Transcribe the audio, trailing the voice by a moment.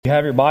you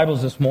have your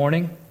Bibles this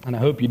morning, and I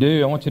hope you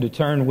do, I want you to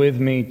turn with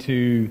me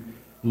to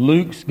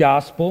Luke's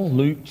Gospel,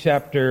 Luke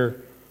chapter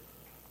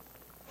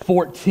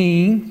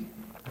 14.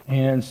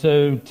 And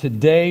so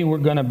today we're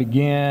going to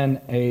begin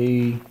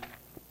a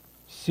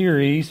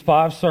series,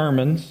 5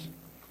 sermons,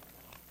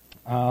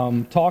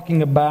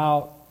 talking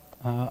about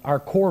our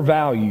core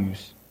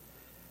values.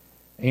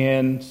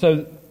 And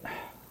so,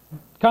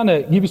 kind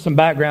of give you some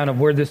background of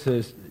where this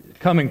is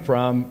coming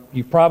from.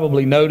 You've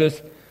probably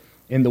noticed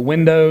in the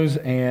windows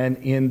and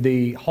in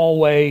the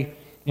hallway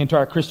into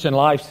our Christian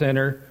Life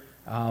Center,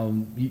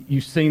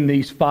 you've seen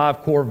these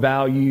 5 core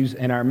values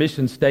and our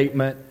mission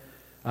statement,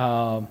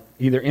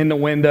 either in the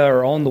window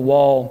or on the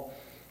wall.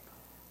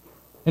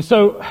 And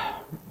so,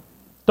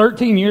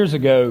 13 years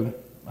ago,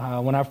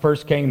 when I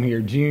first came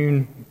here,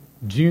 June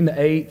the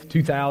 8th,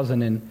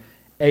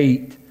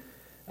 2008,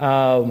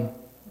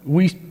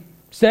 we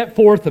set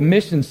forth a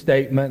mission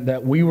statement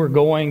that we were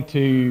going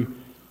to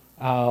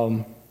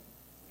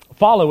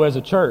follow as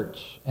a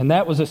church. And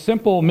that was a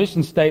simple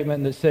mission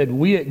statement that said,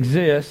 we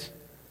exist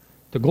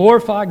to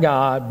glorify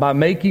God by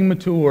making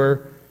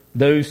mature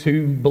those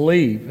who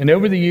believe. And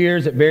over the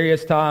years, at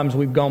various times,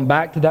 we've gone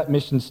back to that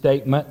mission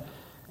statement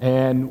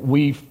and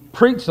we've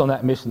preached on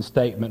that mission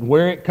statement,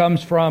 where it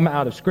comes from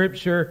out of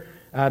Scripture,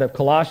 out of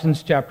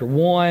Colossians chapter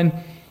 1.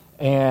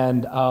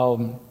 And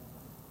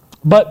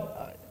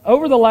but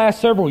over the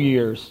last several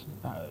years,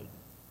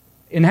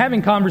 in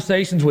having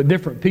conversations with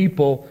different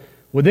people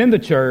within the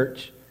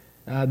church,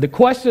 the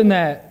question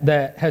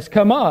that has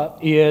come up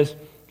is,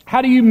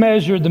 how do you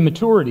measure the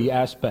maturity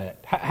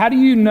aspect? How do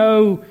you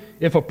know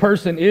if a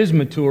person is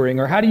maturing?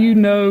 Or how do you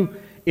know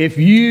if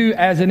you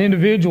as an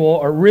individual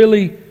are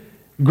really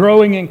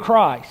growing in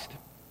Christ?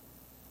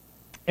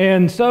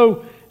 And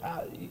so,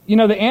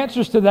 the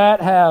answers to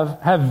that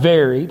have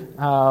varied,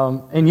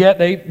 and yet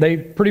they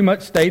pretty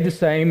much stayed the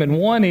same. And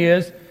one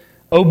is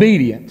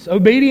obedience.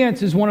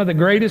 Obedience is one of the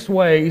greatest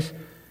ways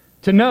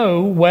to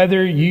know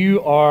whether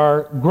you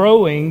are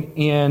growing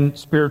in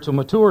spiritual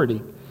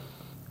maturity.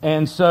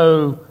 And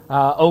so,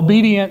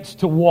 obedience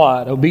to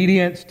what?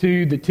 Obedience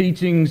to the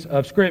teachings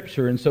of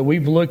Scripture. And so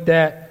we've looked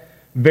at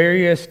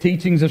various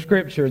teachings of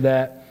Scripture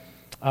that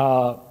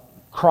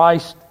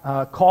Christ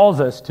calls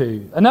us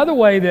to. Another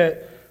way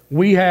that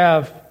we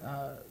have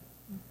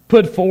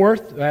put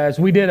forth, as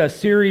we did a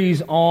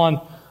series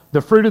on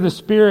the fruit of the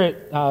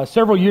Spirit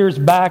several years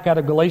back out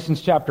of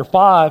Galatians chapter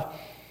 5,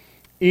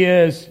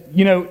 is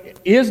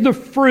the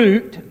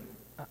fruit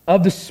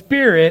of the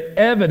Spirit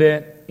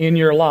evident in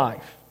your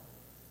life?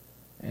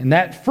 And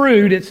that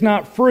fruit, it's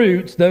not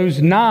fruits.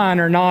 Those 9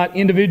 are not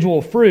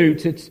individual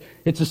fruits.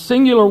 It's a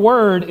singular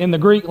word in the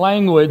Greek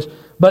language,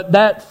 but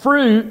that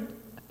fruit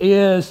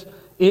is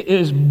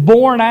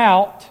born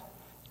out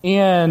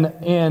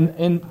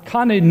in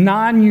kind of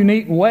 9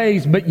 unique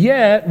ways. But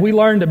yet we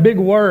learned a big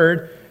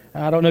word.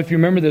 I don't know if you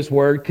remember this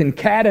word,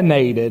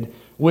 concatenated,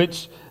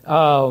 which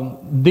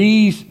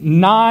these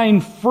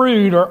 9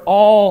 fruit are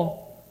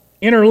all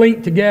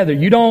interlinked together.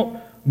 You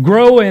don't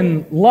grow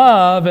in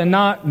love and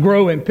not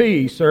grow in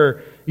peace,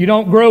 or you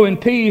don't grow in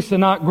peace and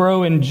not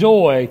grow in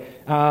joy.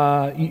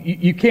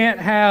 You can't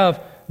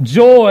have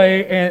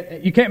joy,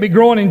 and you can't be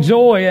growing in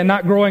joy and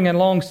not growing in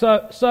long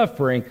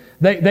suffering.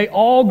 They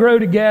all grow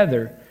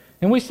together.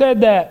 And we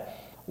said that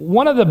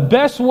one of the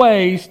best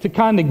ways to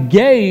kind of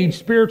gauge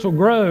spiritual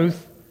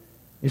growth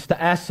is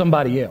to ask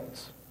somebody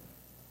else.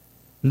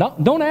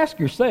 Don't ask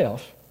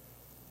yourself.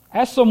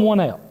 Ask someone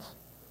else.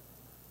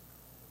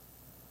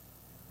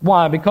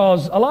 Why?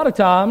 Because a lot of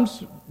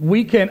times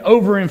we can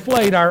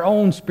overinflate our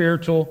own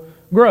spiritual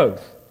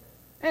growth.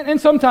 And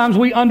sometimes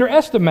we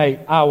underestimate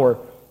our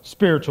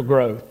spiritual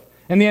growth.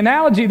 And the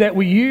analogy that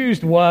we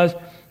used was,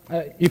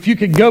 if you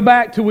could go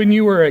back to when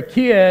you were a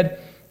kid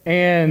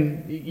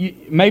and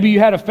maybe you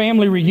had a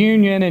family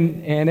reunion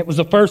and it was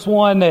the first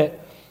one that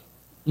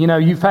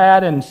you've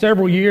had in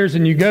several years,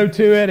 and you go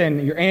to it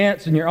and your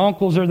aunts and your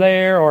uncles are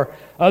there, or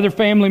other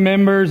family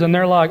members, and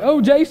they're like,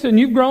 "Oh, Jason,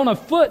 you've grown a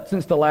foot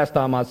since the last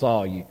time I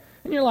saw you."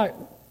 And you're like, "I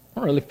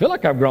don't really feel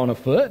like I've grown a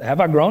foot.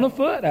 Have I grown a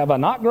foot? Have I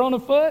not grown a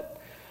foot?"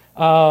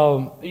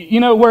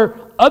 Where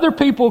other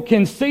people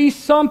can see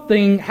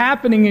something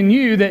happening in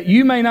you that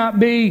you may not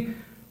be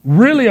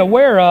really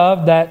aware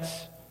of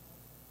that's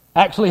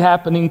actually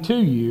happening to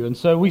you. And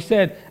so we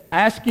said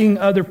asking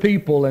other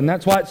people, and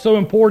that's why it's so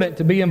important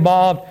to be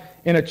involved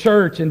in a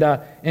church and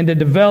to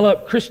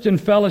develop Christian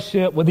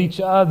fellowship with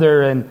each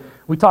other. And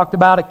we talked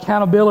about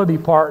accountability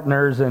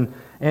partners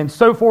and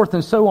so forth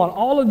and so on.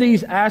 All of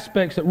these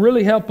aspects that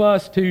really help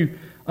us to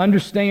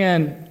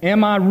understand,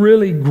 am I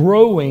really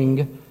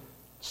growing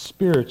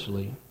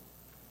spiritually?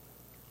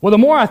 Well, the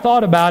more I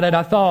thought about it,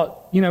 I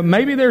thought,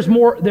 maybe there's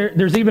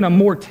even a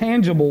more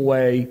tangible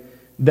way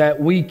that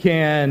we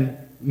can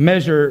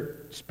measure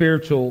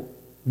spiritual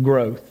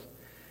growth.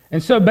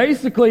 And so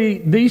basically,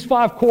 these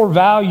 5 core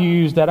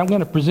values that I'm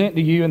going to present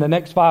to you in the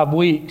next 5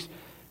 weeks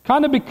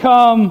kind of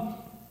become,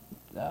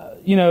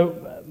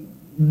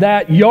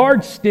 that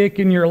yardstick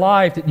in your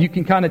life that you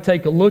can kind of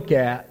take a look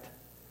at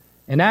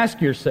and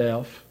ask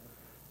yourself,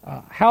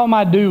 how am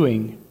I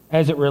doing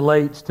as it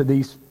relates to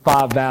these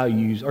 5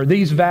 values, or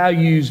these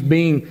values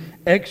being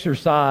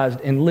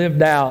exercised and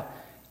lived out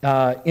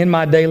in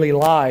my daily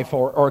life,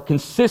 or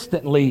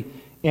consistently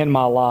in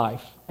my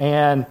life.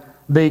 And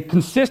the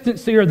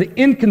consistency or the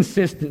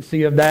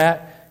inconsistency of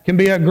that can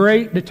be a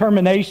great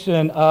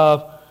determination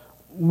of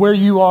where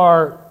you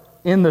are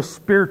in the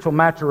spiritual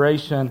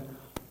maturation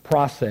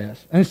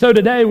process. And so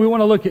today we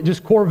want to look at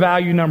just core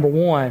value number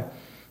 1,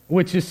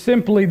 which is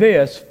simply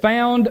this: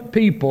 found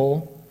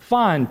people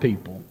find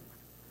people.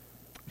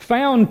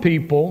 Found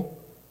people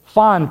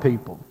find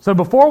people. So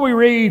before we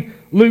read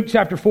Luke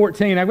chapter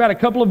 14, I've got a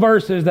couple of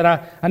verses that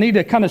I need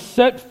to kind of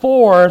set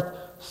forth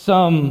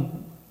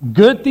some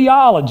good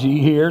theology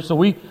here, so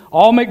we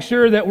all make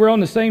sure that we're on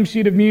the same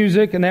sheet of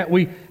music and that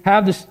we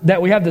have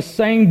the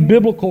same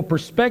biblical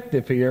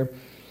perspective here.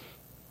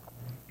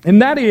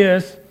 And that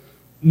is,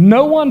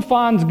 no one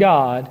finds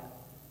God,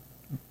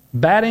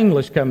 bad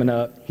English coming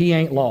up, he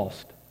ain't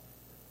lost.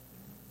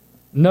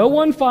 No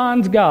one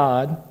finds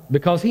God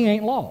because he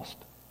ain't lost.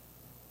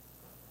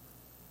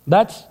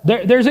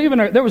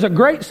 There was a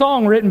great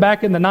song written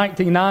back in the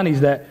 1990s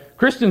that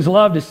Christians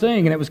loved to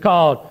sing, and it was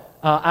called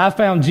I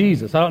Found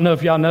Jesus. I don't know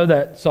if y'all know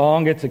that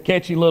song. It's a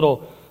catchy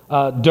little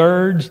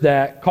dirge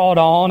that caught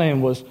on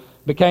and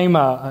became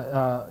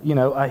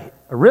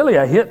really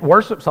a hit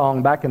worship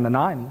song back in the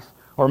 90s,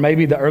 or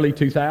maybe the early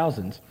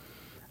 2000s.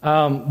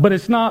 But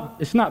it's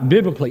not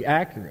biblically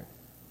accurate,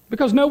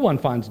 because no one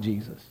finds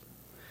Jesus.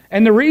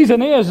 And the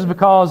reason is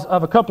because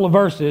of a couple of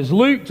verses.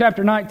 Luke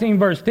chapter 19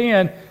 verse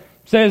 10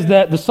 says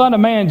that the Son of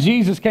Man,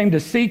 Jesus, came to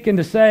seek and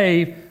to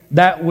save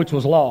that which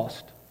was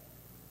lost.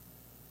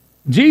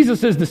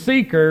 Jesus is the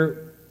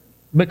seeker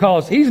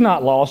because he's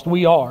not lost,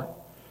 we are.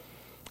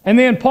 And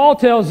then Paul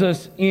tells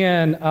us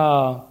in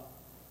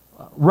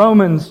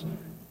Romans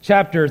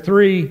chapter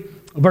 3,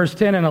 verse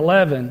 10 and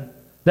 11,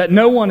 that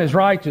no one is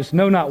righteous,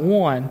 no, not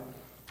one.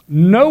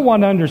 No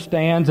one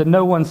understands and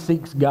no one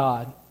seeks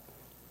God.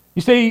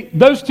 You see,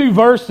 those 2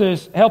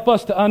 verses help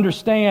us to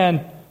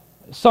understand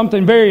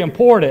something very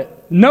important.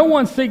 No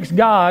one seeks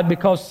God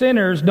because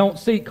sinners don't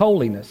seek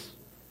holiness.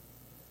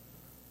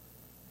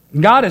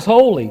 God is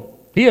holy.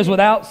 He is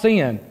without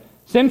sin.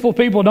 Sinful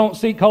people don't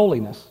seek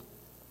holiness.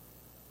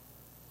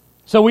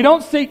 So we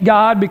don't seek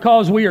God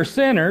because we are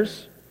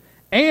sinners,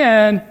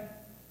 and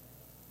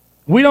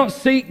we don't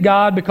seek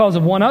God because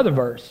of one other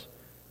verse.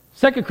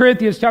 2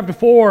 Corinthians chapter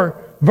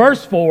 4,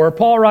 verse 4,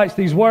 Paul writes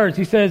these words.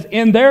 He says,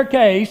 in their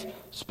case,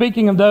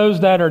 speaking of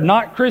those that are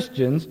not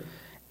Christians,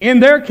 in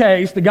their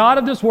case, the God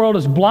of this world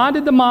has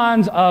blinded the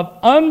minds of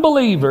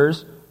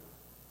unbelievers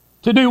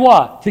to do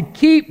what? To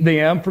keep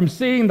them from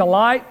seeing the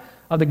light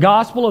of the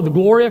gospel of the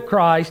glory of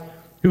Christ,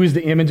 who is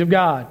the image of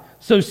God.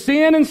 So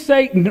sin and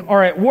Satan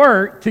are at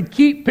work to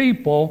keep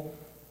people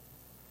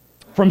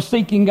from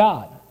seeking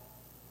God.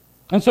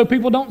 And so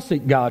people don't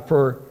seek God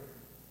for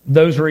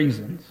those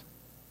reasons.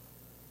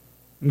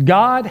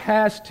 God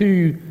has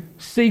to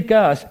seek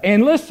us.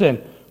 And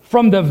listen,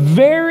 from the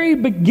very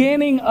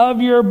beginning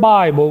of your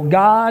Bible,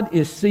 God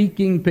is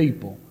seeking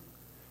people.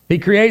 He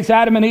creates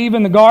Adam and Eve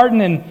in the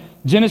garden in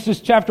Genesis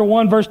chapter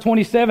 1, verse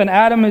 27.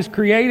 Adam is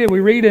created.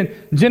 We read in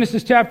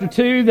Genesis chapter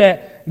 2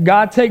 that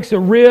God takes a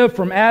rib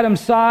from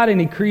Adam's side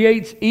and he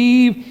creates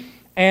Eve.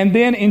 And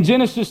then in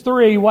Genesis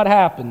 3, what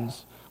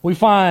happens? We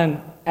find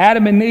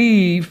Adam and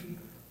Eve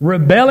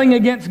rebelling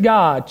against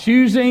God,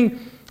 choosing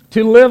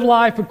to live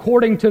life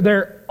according to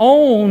their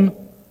own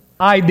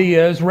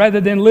ideas rather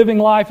than living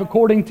life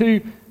according to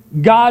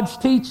God's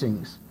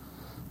teachings.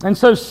 And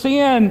so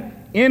sin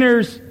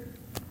enters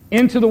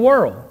into the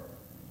world.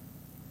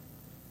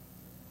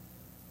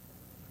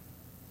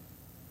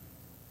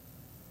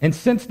 And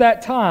since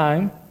that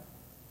time,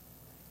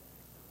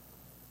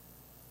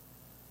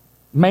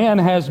 man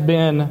has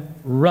been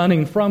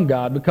running from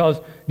God. Because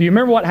do you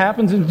remember what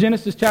happens in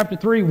Genesis chapter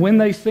 3? When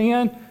they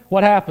sin,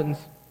 what happens?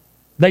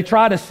 They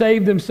try to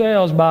save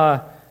themselves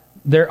by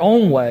their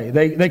own way.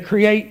 They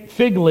create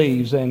fig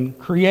leaves and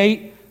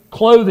create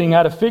clothing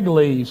out of fig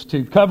leaves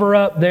to cover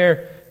up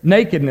their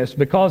nakedness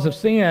because of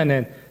sin.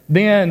 And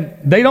then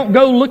they don't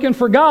go looking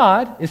for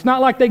God. It's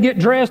not like they get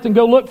dressed and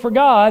go look for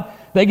God.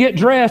 They get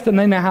dressed and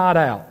then they hide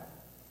out.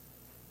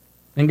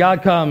 And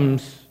God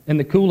comes in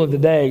the cool of the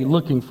day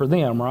looking for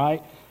them,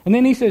 right? And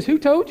then he says, who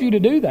told you to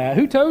do that?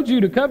 Who told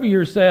you to cover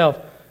yourself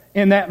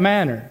in that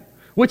manner?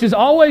 Which is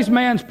always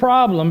man's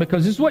problem,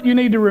 because this is what you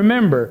need to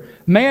remember.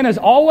 Man is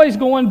always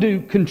going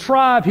to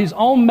contrive his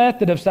own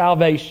method of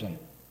salvation.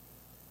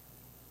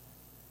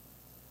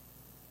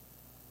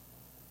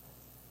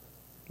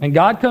 And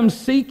God comes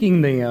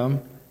seeking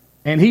them,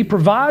 and he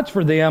provides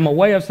for them a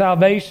way of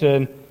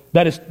salvation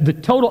that is the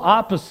total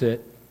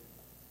opposite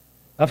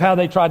of how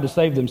they tried to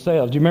save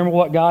themselves. Do you remember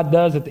what God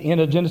does at the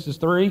end of Genesis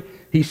 3?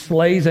 He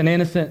slays an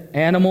innocent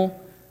animal,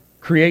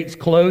 creates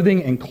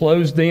clothing, and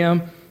clothes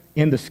them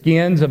in the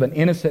skins of an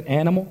innocent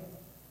animal.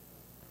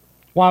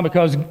 Why?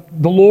 Because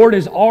the Lord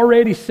is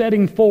already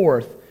setting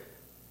forth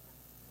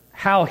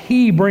how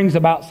he brings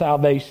about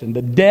salvation.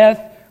 The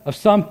death of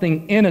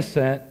something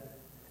innocent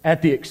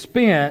at the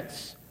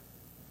expense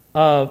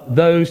of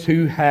those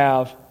who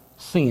have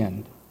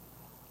sinned.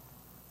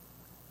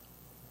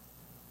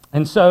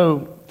 And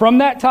so, from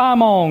that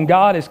time on,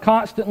 God is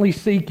constantly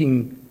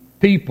seeking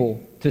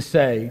people to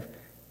save.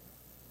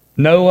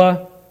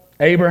 Noah,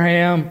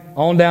 Abraham,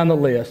 on down the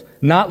list.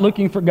 Not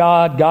looking for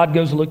God, God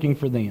goes looking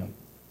for them.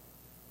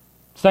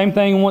 Same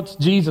thing once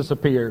Jesus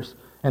appears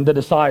and the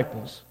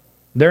disciples.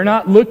 They're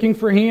not looking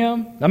for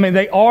Him. I mean,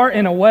 they are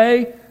in a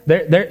way.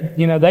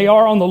 They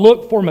are on the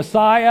look for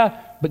Messiah,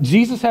 but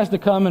Jesus has to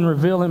come and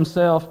reveal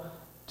Himself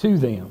to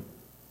them.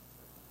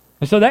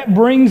 And so that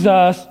brings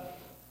us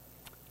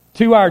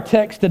to our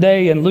text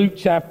today in Luke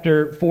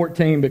chapter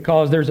 14,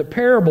 because there's a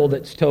parable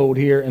that's told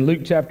here in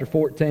Luke chapter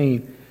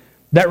 14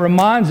 that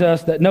reminds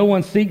us that no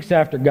one seeks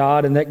after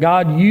God, and that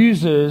God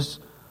uses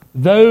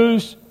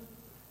those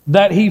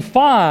that He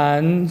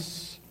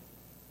finds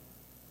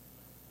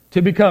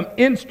to become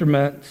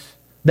instruments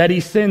that He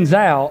sends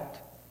out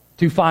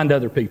to find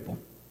other people.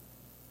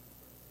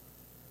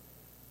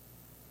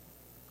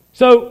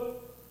 So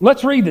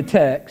let's read the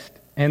text,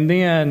 and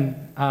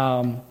then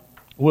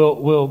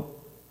we'll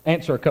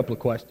answer a couple of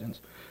questions.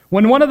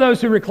 When one of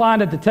those who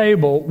reclined at the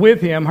table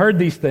with him heard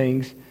these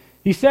things,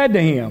 he said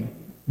to him,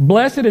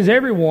 "Blessed is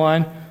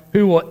everyone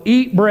who will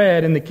eat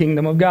bread in the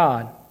kingdom of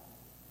God."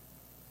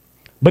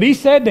 But he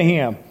said to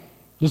him,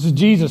 this is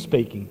Jesus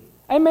speaking,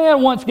 "A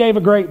man once gave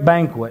a great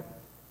banquet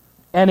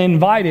and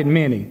invited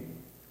many.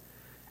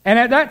 And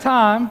at that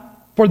time,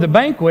 for the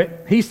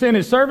banquet, he sent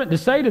his servant to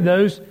say to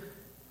those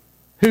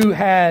who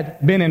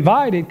had been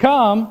invited,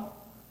 'Come,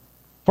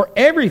 for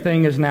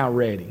everything is now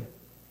ready.'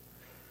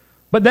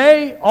 But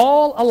they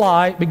all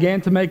alike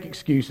began to make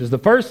excuses. The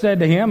first said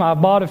to him, 'I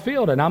bought a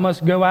field and I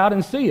must go out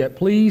and see it.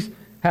 Please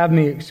have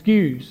me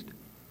excused.'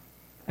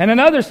 And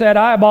another said,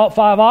 'I bought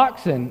 5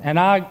 oxen and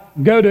I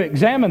go to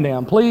examine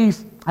them.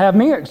 Please have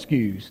me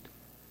excused.'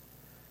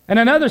 And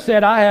another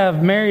said, 'I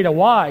have married a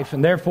wife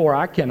and therefore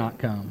I cannot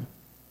come.'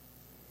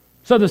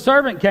 So the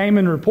servant came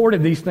and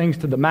reported these things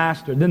to the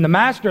master. Then the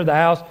master of the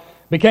house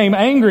became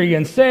angry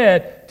and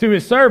said to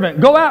his servant,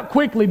 'Go out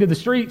quickly to the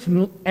streets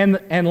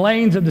and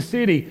lanes of the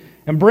city,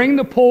 and bring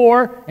the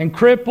poor and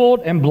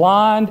crippled and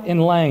blind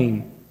and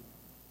lame.'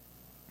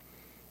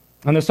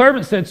 And the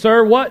servant said,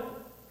 'Sir, what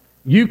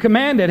you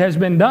commanded has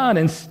been done,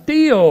 and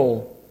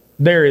still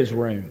there is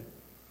room.'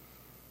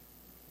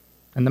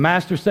 And the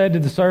master said to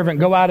the servant,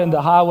 'Go out into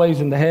the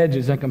highways and the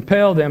hedges and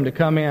compel them to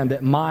come in,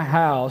 that my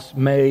house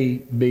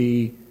may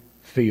be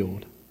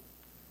filled.'"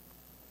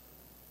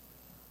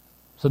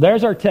 So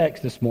there's our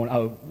text this morning.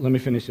 Oh, let me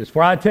finish this.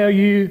 "For I tell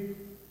you,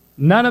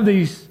 none of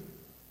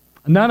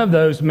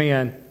those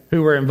men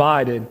who were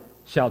invited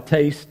shall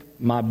taste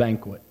my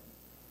banquet."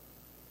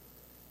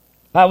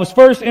 I was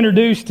first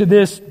introduced to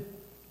this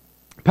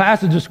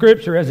passage of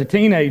Scripture as a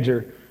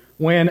teenager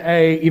when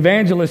an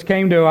evangelist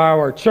came to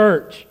our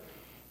church,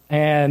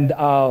 and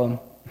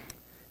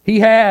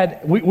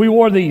we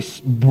wore these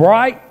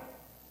bright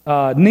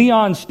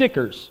neon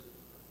stickers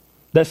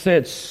that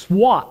said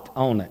SWAT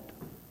on it.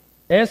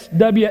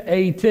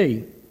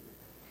 SWAT.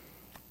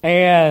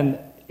 And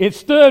it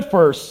stood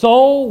for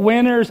Soul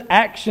Winners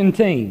Action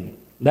Team.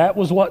 That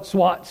was what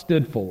SWAT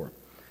stood for.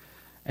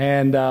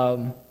 And,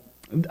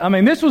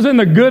 this was in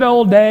the good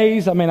old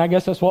days. I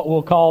guess that's what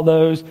we'll call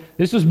those.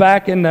 This was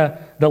back in the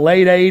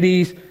late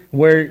 80s,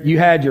 where you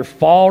had your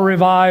fall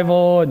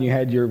revival and you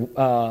had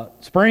your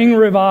spring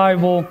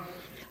revival.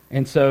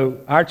 And so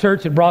our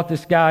church had brought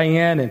this guy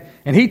in,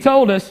 and he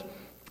told us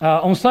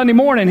on Sunday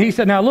morning, he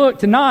said, "Now look,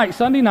 tonight,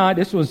 Sunday night,"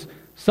 this was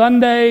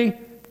Sunday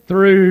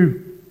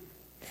through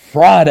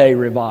Friday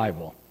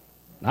revival.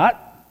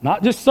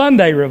 Not just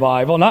Sunday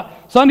revival, not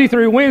Sunday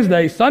through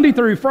Wednesday, Sunday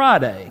through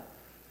Friday.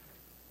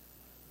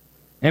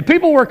 And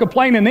people were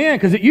complaining then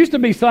because it used to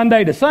be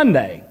Sunday to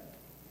Sunday.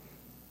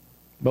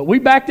 But we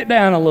backed it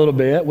down a little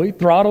bit. We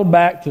throttled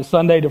back to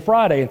Sunday to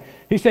Friday. And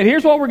he said,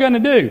 "Here's what we're going to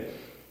do.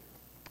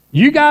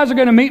 You guys are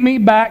going to meet me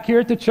back here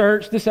at the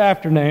church this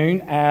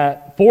afternoon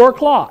at 4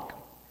 o'clock.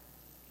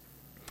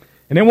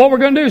 And then what we're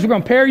going to do is we're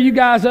going to pair you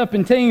guys up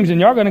in teams,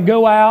 and you're going to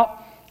go out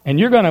and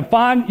you're going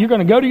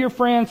to go to your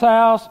friend's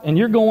house, and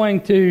you're going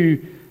to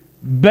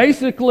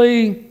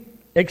basically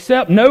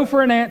accept no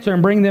for an answer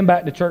and bring them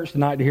back to church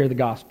tonight to hear the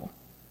gospel."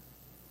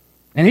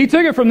 And he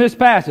took it from this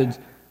passage.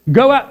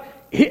 Go out.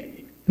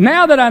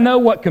 Now that I know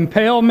what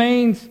compel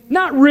means,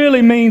 not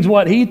really means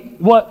what he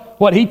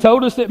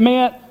told us it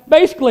meant.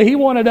 Basically, he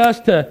wanted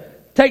us to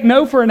take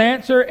no for an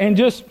answer and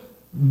just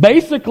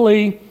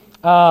basically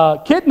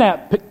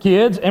kidnap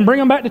kids and bring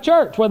them back to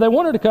church, whether they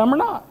wanted to come or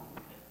not.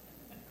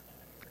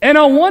 And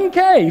on one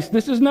case,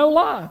 this is no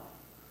lie,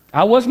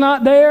 I was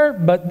not there,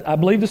 but I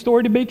believe the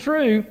story to be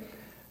true,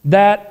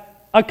 that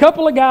a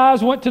couple of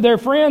guys went to their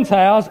friend's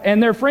house,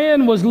 and their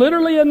friend was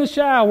literally in the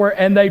shower,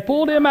 and they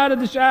pulled him out of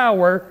the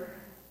shower,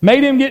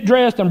 made him get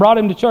dressed, and brought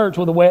him to church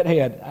with a wet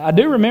head. I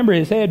do remember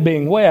his head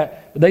being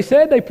wet, but they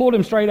said they pulled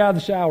him straight out of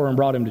the shower and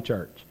brought him to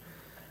church.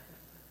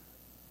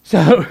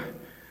 So,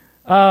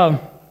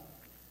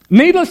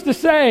 needless to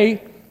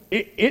say,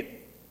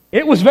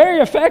 it was very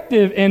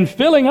effective in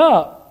filling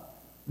up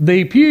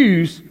the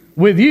pews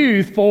with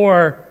youth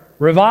for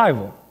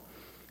revival.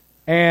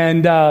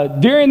 And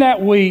during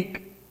that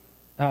week,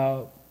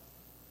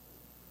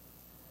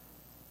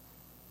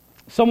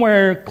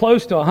 somewhere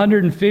close to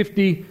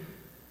 150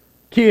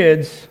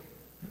 kids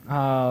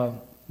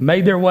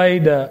made their way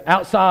to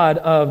outside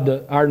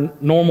of our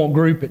normal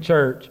group at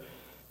church,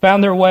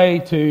 found their way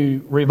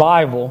to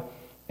revival,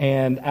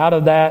 and out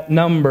of that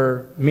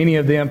number, many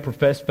of them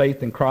professed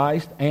faith in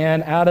Christ,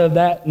 and out of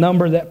that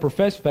number that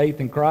professed faith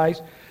in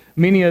Christ,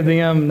 many of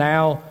them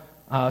now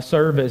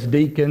serve as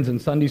deacons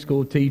and Sunday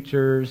school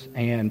teachers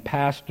and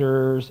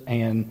pastors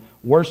and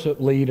worship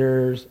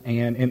leaders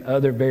and in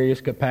other various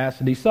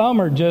capacities.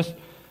 Some are just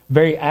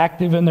very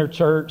active in their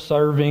church,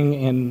 serving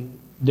in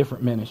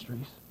different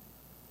ministries.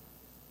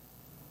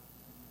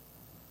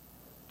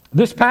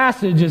 This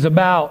passage is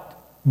about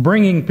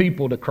bringing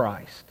people to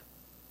Christ.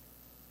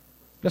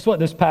 That's what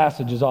this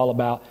passage is all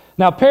about.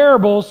 Now,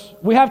 parables,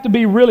 we have to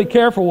be really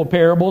careful with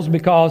parables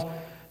because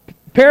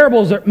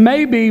parables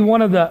may be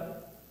one of the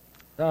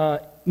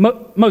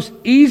most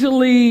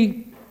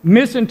easily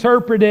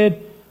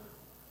misinterpreted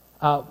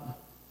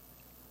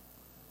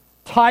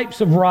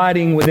types of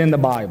writing within the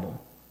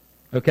Bible.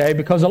 Okay?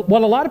 Because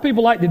what a lot of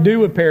people like to do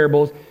with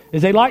parables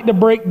is they like to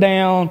break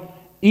down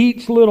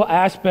each little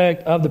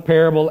aspect of the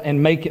parable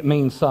and make it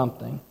mean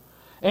something.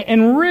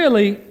 And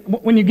really,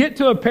 when you get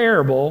to a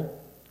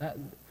parable,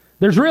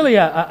 there's really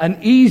an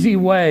easy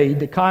way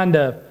to kind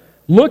of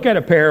look at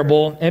a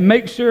parable and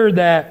make sure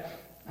that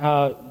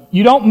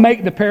you don't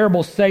make the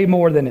parable say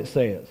more than it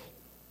says.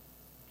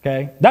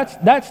 Okay?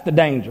 That's the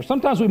danger.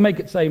 Sometimes we make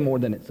it say more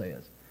than it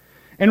says.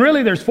 And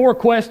really, there's 4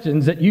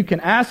 questions that you can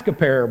ask a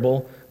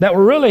parable that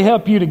will really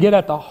help you to get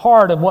at the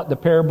heart of what the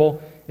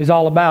parable is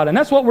all about. And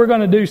that's what we're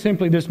going to do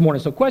simply this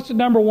morning. So question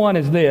number 1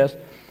 is this: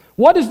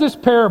 what does this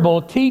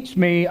parable teach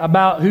me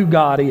about who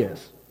God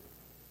is?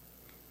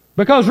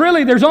 Because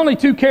really, there's only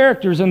 2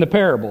 characters in the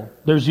parable.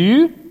 There's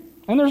you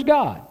and there's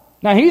God.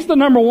 Now, He's the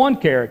number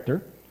 1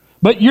 character,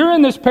 but you're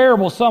in this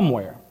parable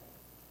somewhere.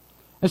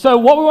 And so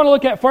what we want to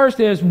look at first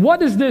is, what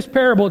does this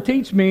parable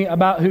teach me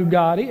about who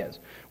God is?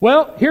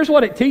 Well, here's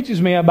what it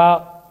teaches me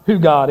about who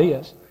God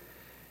is.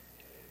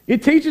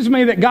 It teaches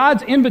me that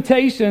God's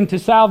invitation to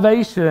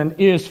salvation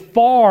is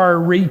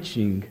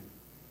far-reaching.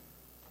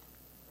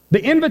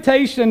 The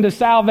invitation to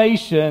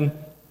salvation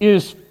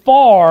is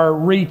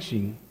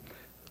far-reaching.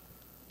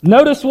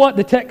 Notice what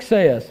the text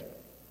says.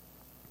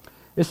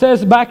 It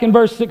says back in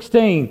verse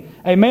 16,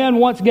 a man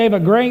once gave a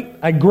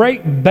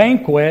great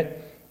banquet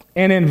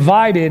and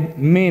invited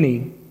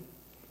many.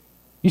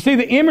 You see,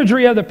 the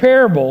imagery of the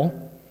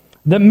parable,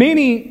 the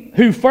many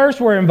who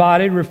first were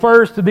invited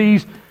refers to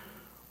these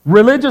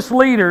religious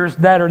leaders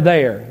that are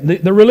there.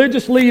 The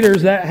religious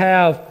leaders that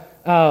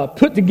have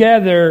put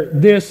together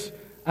this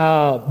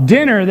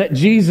dinner that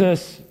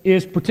Jesus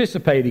is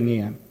participating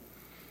in.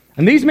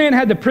 And these men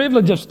had the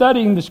privilege of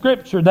studying the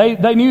Scripture.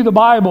 They knew the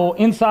Bible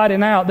inside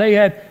and out. They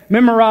had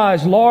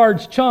memorized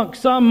large chunks.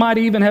 Some might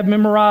even have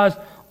memorized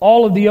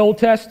all of the Old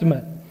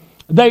Testament.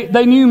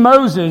 They knew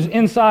Moses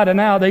inside and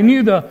out. They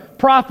knew the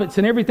prophets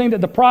and everything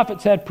that the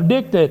prophets had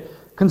predicted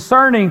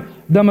concerning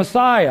the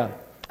Messiah.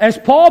 As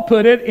Paul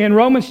put it in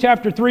Romans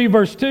chapter 3,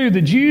 verse 2,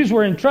 the Jews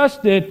were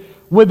entrusted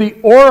with the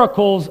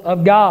oracles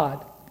of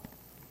God.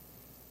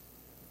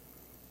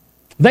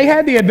 They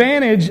had the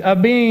advantage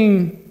of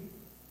being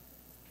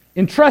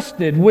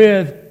entrusted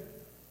with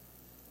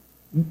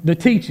the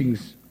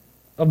teachings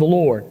of the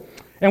Lord.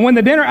 And when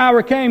the dinner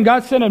hour came,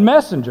 God sent a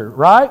messenger,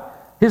 right?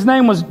 His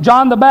name was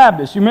John the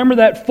Baptist. You remember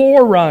that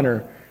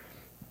forerunner?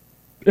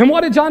 And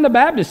what did John the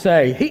Baptist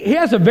say? He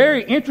has a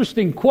very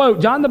interesting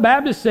quote. John the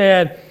Baptist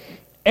said,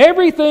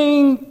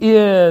 "Everything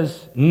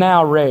is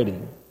now ready."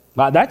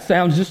 Well, that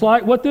sounds just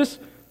like what this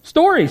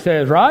story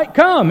says, right?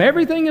 Come,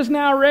 everything is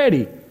now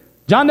ready.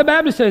 John the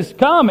Baptist says,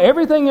 come,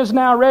 everything is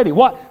now ready.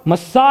 What?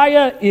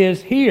 Messiah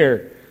is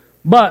here.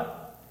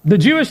 But the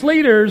Jewish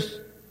leaders,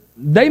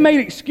 they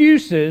made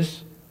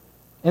excuses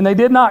and they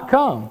did not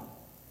come.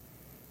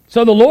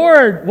 So the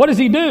Lord, what does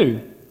He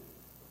do?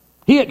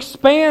 He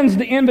expands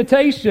the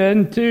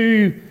invitation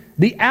to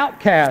the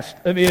outcast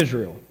of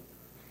Israel.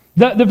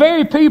 The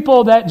very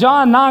people that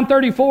John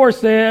 9:34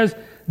 says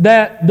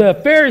that the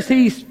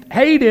Pharisees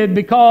hated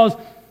because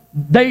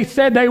they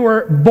said they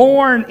were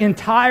born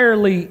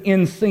entirely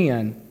in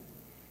sin.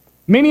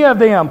 Many of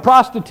them,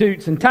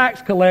 prostitutes and tax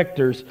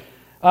collectors,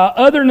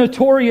 other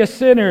notorious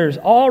sinners,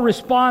 all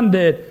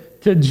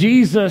responded to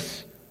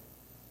Jesus'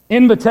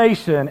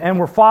 invitation and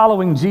were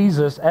following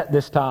Jesus at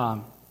this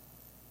time.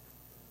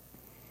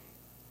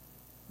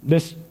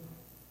 This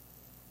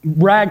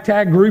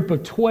ragtag group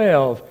of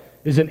 12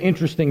 is an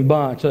interesting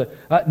bunch.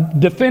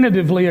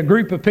 Definitively a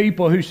group of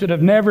people who should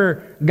have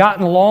never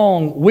gotten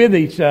along with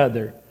each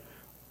other.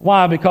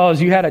 Why?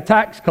 Because you had a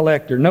tax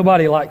collector.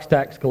 Nobody likes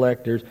tax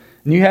collectors.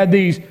 And you had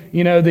these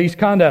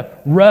kind of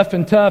rough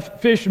and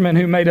tough fishermen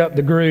who made up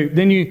the group.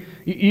 Then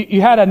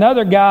you had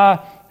another guy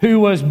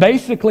who was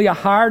basically a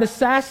hired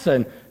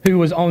assassin who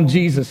was on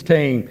Jesus'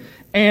 team.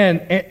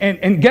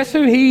 And guess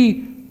who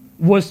he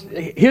was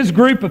his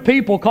group of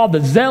people called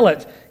the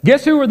Zealots.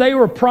 Guess who they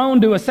were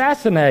prone to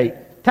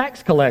assassinate?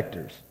 Tax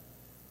collectors.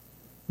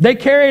 They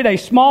carried a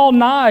small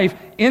knife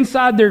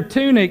inside their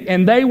tunic,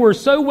 and they were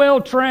so well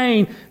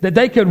trained that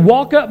they could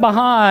walk up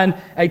behind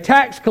a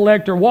tax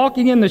collector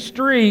walking in the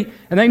street,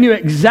 and they knew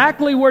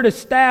exactly where to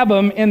stab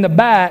him in the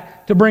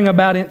back to bring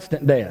about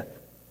instant death.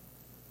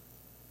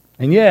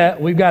 And yet,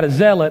 we've got a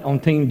zealot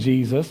on Team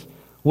Jesus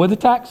with a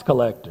tax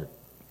collector.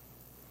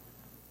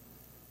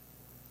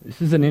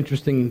 This is an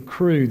interesting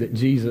crew that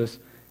Jesus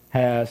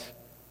has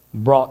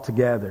brought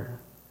together.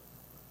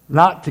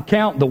 Not to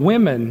count the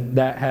women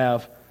that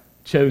have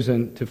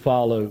chosen to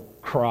follow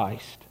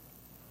Christ.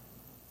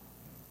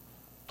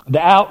 The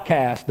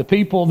outcast, the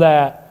people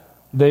that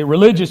the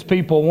religious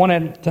people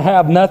wanted to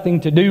have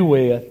nothing to do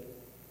with.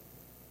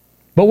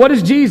 But what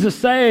is Jesus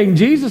saying?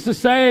 Jesus is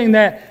saying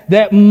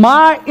that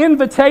my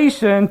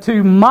invitation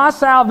to my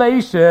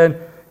salvation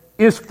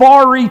is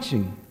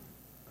far-reaching.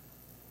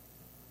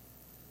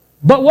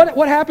 But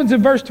what happens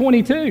in verse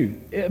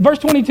 22? Verse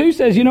 22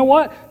 says, you know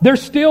what?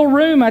 There's still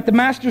room at the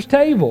Master's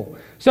table.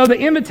 So the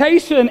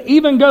invitation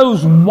even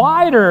goes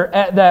wider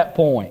at that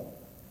point.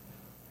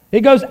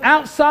 It goes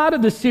outside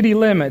of the city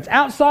limits,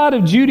 outside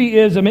of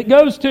Judaism. It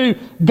goes to,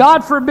 God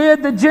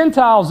forbid, the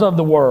Gentiles of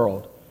the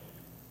world.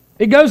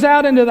 It goes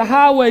out into the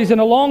highways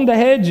and along the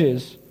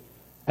hedges.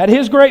 At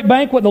His great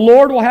banquet, the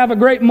Lord will have a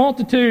great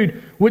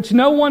multitude, which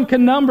no one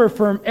can number,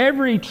 from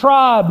every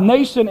tribe,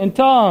 nation, and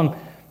tongue.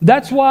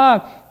 That's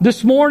why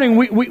this morning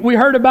we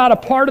heard about a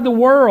part of the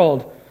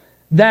world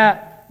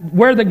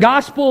where the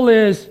gospel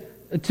is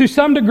to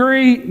some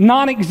degree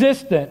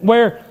non-existent,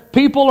 where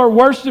people are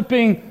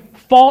worshiping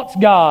false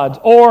gods,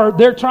 or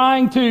they're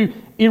trying to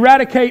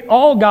eradicate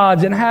all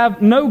gods and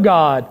have no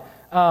God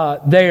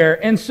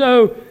there. And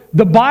so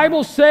the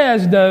Bible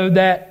says, though,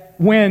 that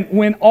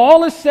when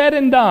all is said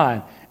and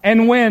done,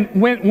 and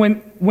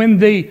when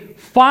the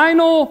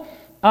final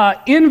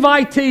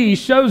invitee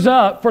shows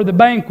up for the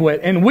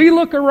banquet, and we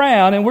look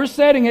around and we're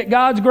sitting at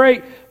God's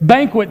great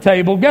banquet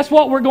table, guess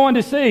what we're going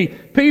to see?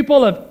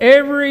 People of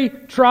every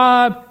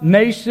tribe,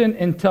 nation,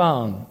 and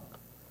tongue.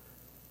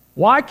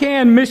 Why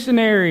can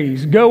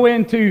missionaries go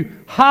into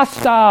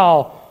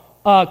hostile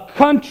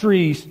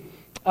countries,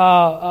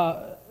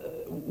 hostile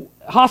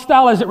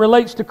as it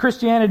relates to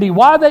Christianity?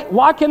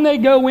 Why can they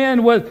go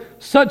in with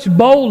such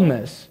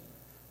boldness?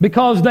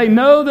 Because they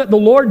know that the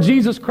Lord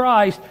Jesus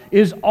Christ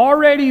is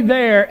already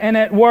there and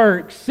at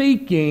work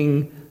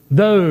seeking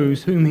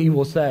those whom He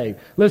will save.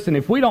 Listen,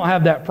 if we don't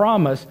have that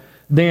promise,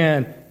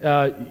 then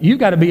you've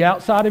got to be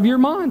outside of your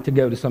mind to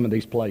go to some of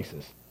these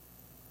places.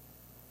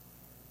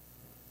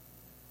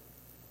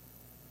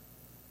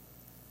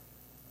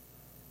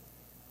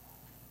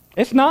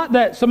 It's not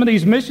that some of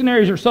these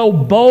missionaries are so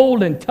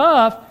bold and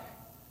tough.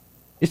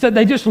 It's that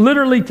they just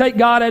literally take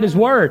God at His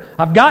word.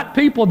 I've got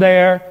people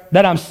there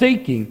that I'm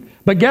seeking.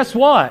 But guess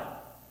what?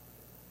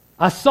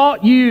 I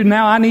sought you,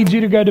 now I need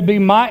you to go to be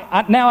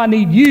now I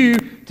need you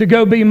to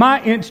go be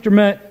my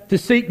instrument to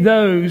seek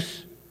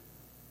those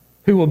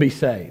who will be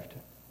saved.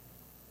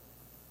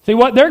 See,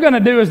 what they're going to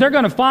do is they're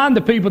going to find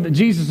the people that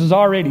Jesus is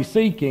already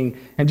seeking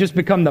and just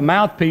become the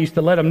mouthpiece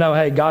to let them know,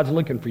 hey, God's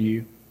looking for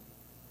you.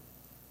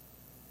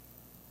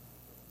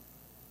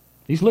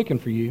 He's looking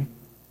for you.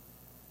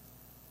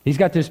 He's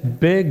got this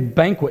big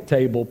banquet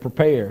table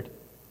prepared.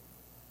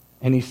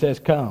 And He says,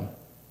 come.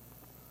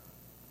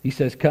 He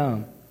says,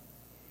 come.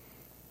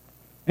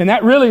 And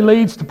that really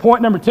leads to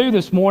point number 2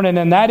 this morning,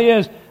 and that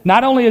is,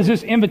 not only is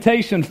this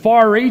invitation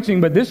far-reaching,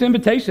 but this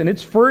invitation,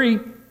 it's free.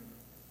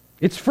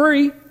 It's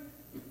free.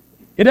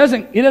 It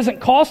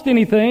doesn't cost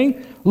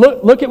anything.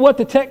 Look at what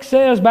the text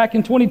says back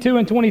in 22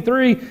 and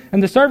 23.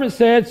 And the servant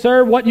said,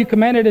 sir, what you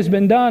commanded has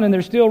been done, and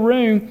there's still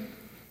room.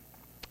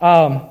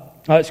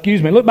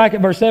 Look back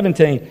at verse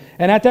 17.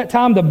 And at that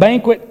time, the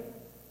banquet,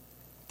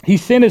 he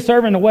sent his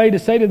servant away to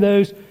say to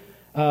those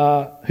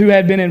who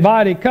had been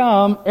invited,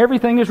 come,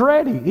 everything is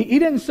ready. He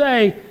didn't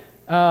say,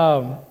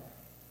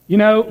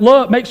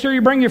 look, make sure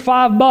you bring your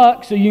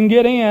 $5 so you can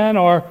get in,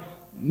 or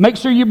make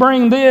sure you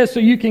bring this so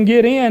you can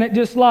get in.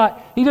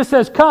 He just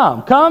says,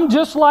 come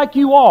just like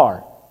you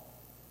are.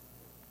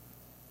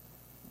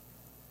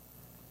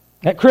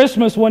 At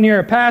Christmas one year,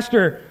 a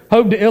pastor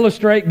hoped to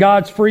illustrate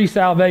God's free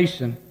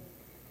salvation.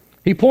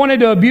 He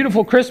pointed to a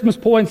beautiful Christmas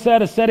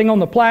poinsettia setting on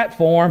the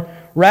platform,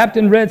 wrapped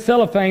in red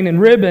cellophane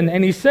and ribbon,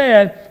 and he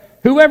said,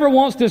 whoever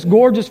wants this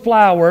gorgeous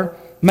flower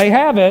may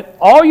have it.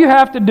 All you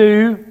have to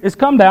do is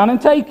come down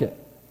and take it.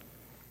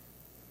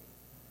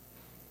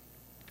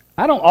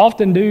 I don't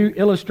often do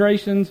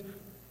illustrations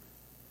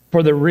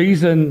for the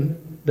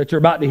reason that you're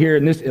about to hear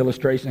in this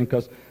illustration,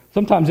 because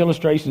sometimes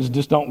illustrations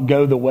just don't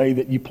go the way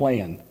that you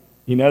planned.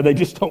 They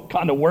just don't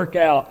kind of work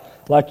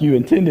out like you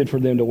intended for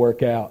them to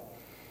work out.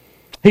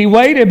 He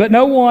waited, but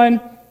no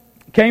one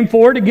came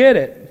forward to get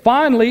it.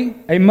 Finally,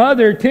 a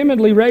mother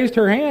timidly raised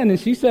her hand and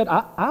she said,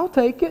 I'll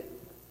take it.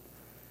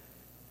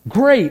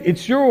 Great,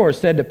 it's yours,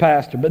 said the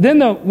pastor. But then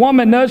the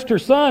woman nudged her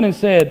son and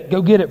said,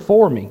 go get it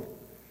for me.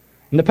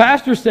 And the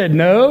pastor said,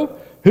 no,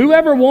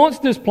 whoever wants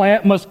this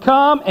plant must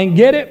come and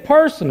get it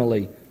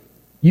personally.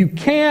 You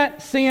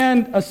can't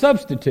send a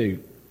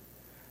substitute.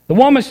 The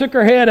woman shook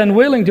her head,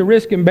 unwilling to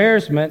risk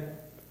embarrassment.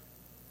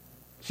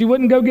 She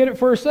wouldn't go get it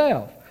for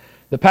herself.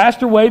 The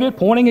pastor waited,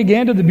 pointing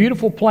again to the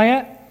beautiful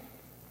plant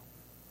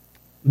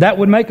that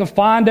would make a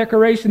fine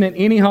decoration in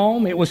any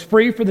home. It was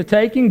free for the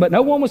taking, but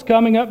no one was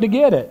coming up to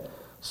get it.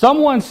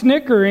 Someone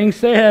snickering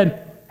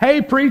said,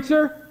 "Hey,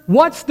 preacher,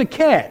 what's the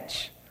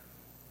catch?"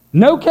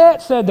 "No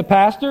catch," said the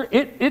pastor.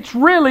 It's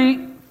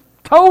really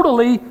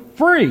totally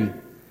free.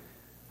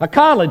 A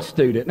college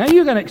student, now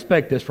you're going to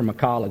expect this from a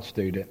college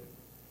student,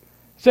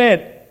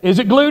 said, "Is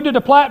it glued to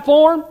the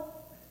platform?"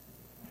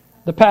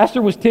 The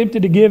pastor was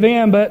tempted to give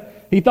in,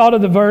 but he thought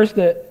of the verse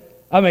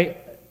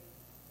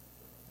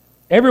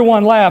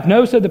everyone laughed.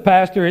 "No," said the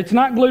pastor, "it's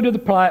not glued to the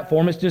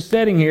platform. It's just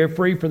sitting here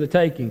free for the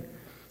taking."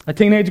 A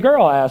teenage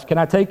girl asked, "Can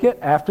I take it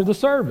after the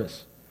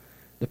service?"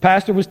 The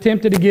pastor was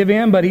tempted to give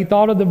in, but he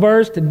thought of the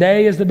verse,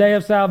 "Today is the day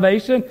of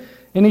salvation."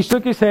 And he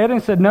shook his head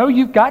and said, "No,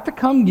 you've got to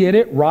come get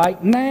it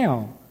right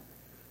now."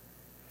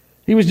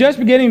 He was just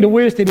beginning to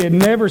wish that he had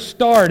never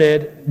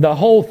started the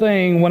whole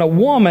thing when a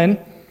woman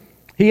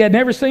he had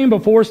never seen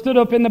before stood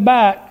up in the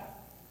back.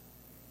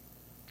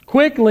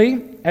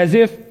 Quickly, as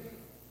if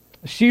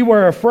she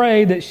were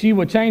afraid that she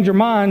would change her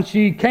mind,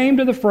 she came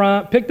to the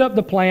front, picked up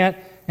the plant,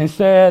 and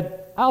said,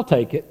 "I'll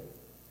take it."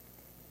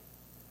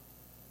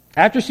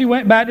 After she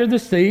went back to the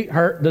seat,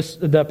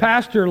 the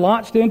pastor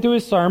launched into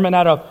his sermon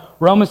out of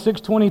Romans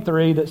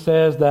 6:23 that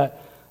says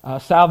that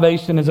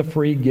salvation is a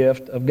free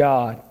gift of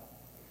God.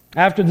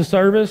 After the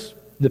service,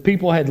 the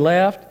people had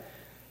left,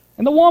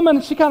 and the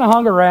woman, she kind of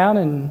hung around,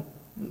 and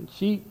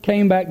she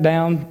came back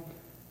down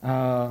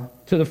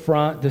to the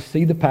front to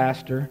see the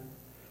pastor.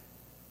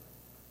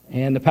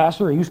 And the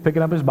pastor, he was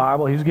picking up his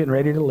Bible, he was getting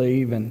ready to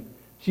leave, and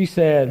she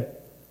said,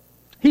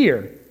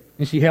 "Here,"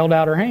 and she held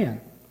out her hand.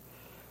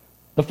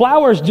 "The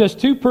flower is just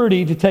too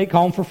pretty to take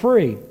home for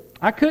free.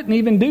 I couldn't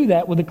even do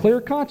that with a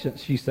clear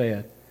conscience," she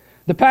said.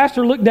 The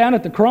pastor looked down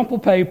at the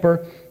crumpled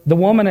paper the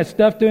woman had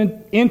stuffed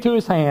into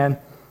his hand,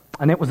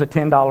 and it was a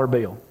 $10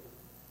 bill.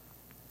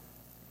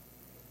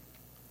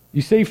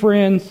 You see,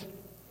 friends,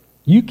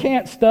 you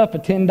can't stuff a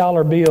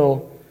 $10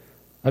 bill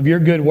of your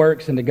good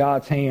works into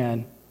God's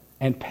hand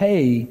and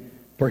pay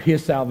for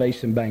His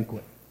salvation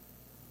banquet.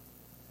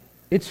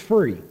 It's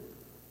free.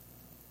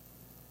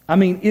 I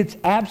mean, it's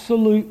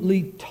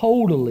absolutely,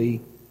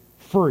 totally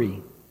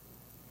free.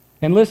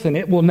 And listen,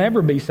 it will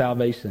never be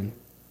salvation,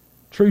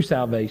 true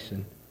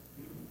salvation,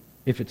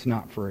 if it's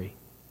not free.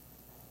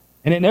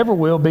 And it never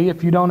will be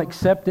if you don't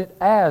accept it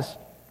as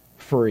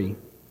free.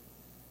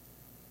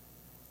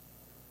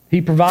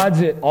 He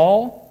provides it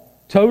all,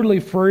 totally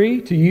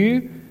free to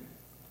you,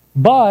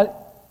 but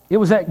it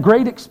was at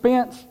great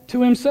expense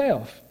to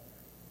Himself.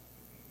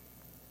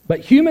 But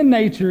human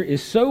nature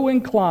is so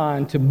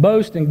inclined to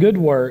boast in good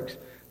works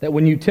that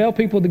when you tell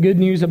people the good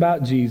news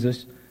about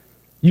Jesus,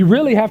 you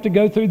really have to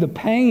go through the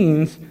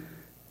pains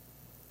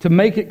to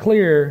make it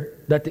clear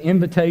that the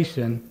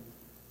invitation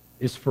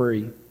is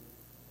free.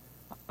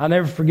 I'll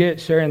never forget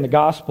sharing the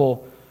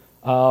gospel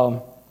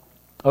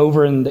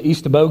over in the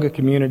East Aboga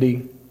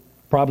community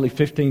probably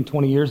 15,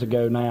 20 years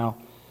ago now,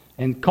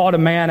 and caught a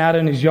man out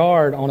in his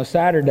yard on a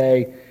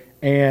Saturday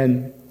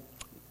and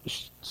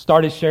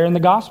started sharing the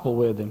gospel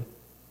with him.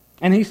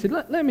 And he said,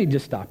 let me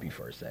just stop you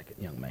for a second,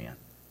 young man.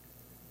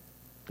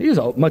 He was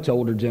a much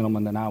older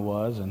gentleman than I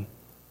was, and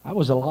I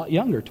was a lot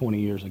younger 20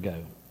 years ago.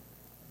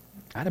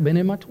 I'd have been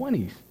in my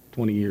 20s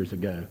 20 years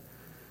ago.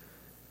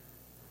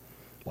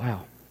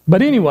 Wow.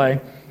 But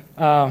anyway,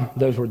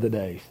 those were the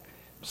days.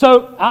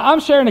 So I'm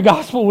sharing the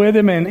gospel with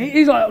him, and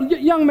he's like,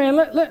 "Young man,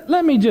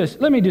 let me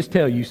just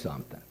tell you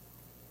something."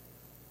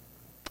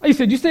 He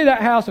said, "You see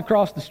that house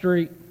across the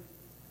street?"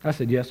 I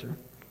said, "Yes, sir."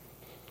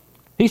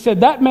 He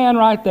said, "That man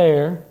right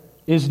there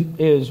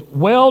is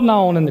well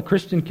known in the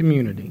Christian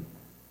community."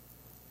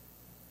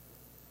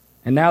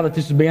 And now that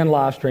this is being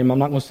live streamed, I'm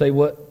not going to say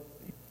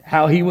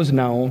how he was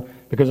known,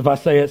 because if I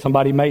say it,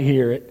 somebody may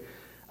hear it.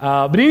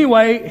 But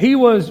anyway, he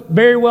was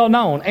very well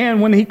known.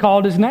 And when he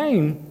called his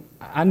name,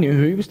 I knew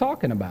who he was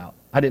talking about.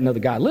 I didn't know the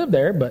guy lived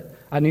there, but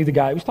I knew the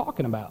guy he was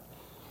talking about.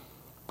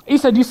 He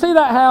said, "You see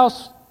that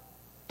house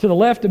to the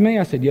left of me?"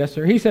 I said, "Yes,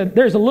 sir." He said,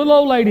 "There's a little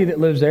old lady that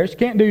lives there. She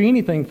can't do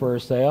anything for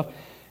herself."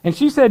 And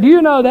she said, "Do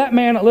you know that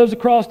man that lives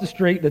across the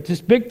street, that's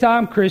this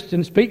big-time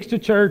Christian, speaks to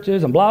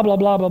churches and blah, blah,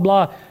 blah, blah,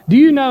 blah. Do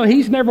you know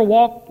he's never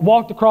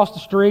walked across the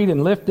street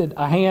and lifted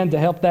a hand to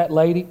help that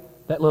lady,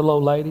 that little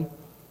old lady?"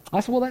 I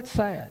said, "Well, that's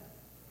sad."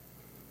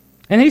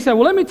 And he said,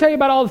 "Well, let me tell you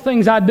about all the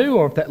things I do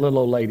over at that little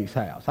old lady's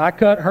house. I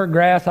cut her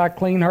grass, I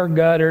clean her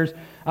gutters,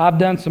 I've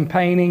done some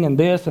painting and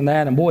this and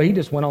that." And boy, he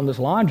just went on this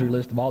laundry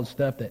list of all the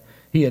stuff that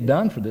he had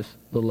done for this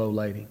little old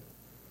lady.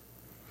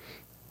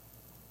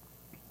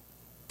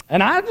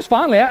 And I just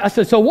finally, I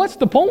said, "So what's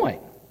the point?"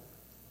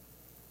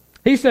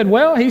 He said,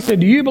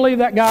 "Do you believe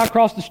that guy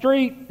across the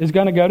street is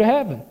going to go to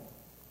heaven?"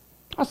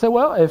 I said,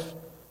 "Well,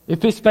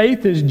 if his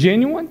faith is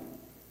genuine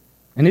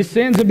and his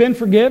sins have been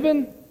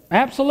forgiven,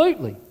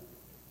 absolutely."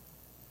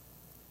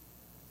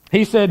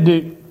 He said,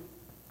 do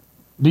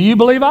you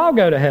believe I'll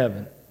go to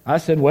heaven? I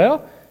said,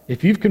 well,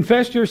 if you've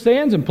confessed your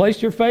sins and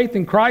placed your faith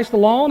in Christ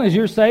alone as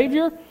your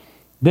Savior,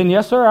 then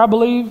yes, sir, I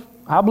believe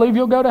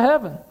you'll go to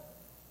heaven.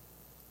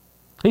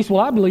 He said,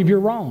 well, I believe you're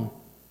wrong.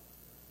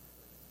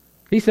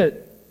 He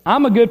said,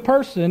 I'm a good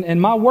person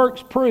and my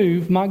works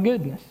prove my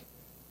goodness.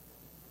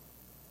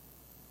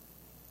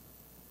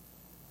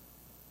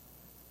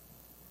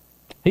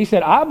 He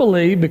said, I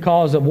believe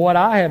because of what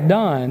I have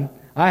done,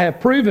 I have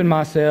proven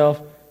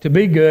myself to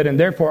be good, and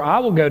therefore I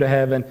will go to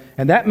heaven.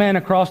 And that man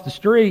across the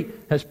street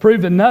has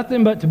proven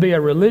nothing but to be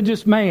a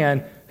religious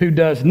man who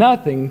does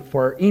nothing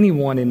for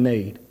anyone in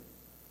need.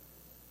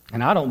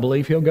 And I don't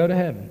believe he'll go to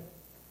heaven.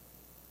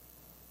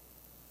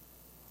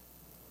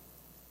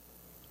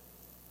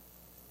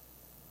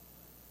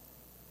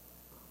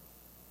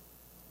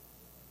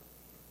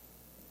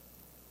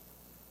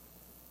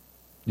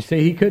 You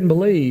see, he couldn't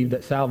believe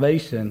that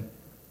salvation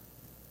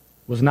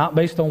was not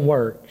based on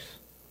works,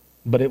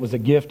 but it was a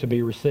gift to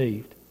be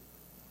received.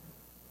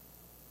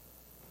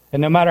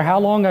 And no matter how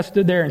long I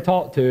stood there and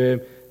talked to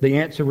him, the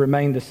answer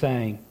remained the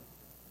same.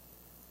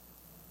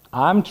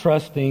 I'm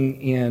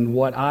trusting in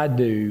what I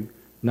do,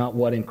 not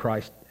what in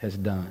Christ has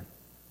done.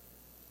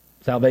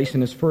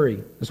 Salvation is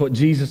free. That's what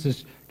Jesus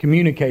is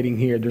communicating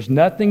here. There's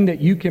nothing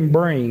that you can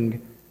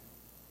bring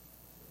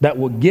that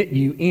will get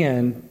you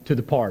in to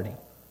the party.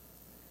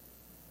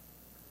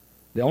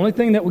 The only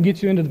thing that will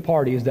get you into the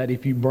party is that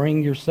if you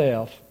bring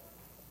yourself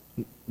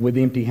with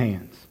empty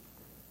hands.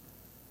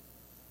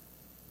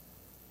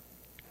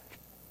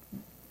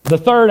 The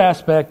third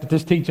aspect that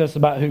this teaches us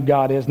about who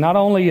God is, not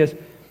only is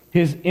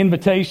His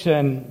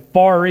invitation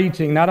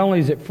far-reaching, not only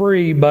is it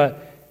free,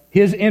 but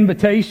His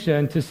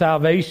invitation to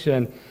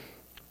salvation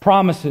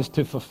promises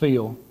to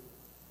fulfill.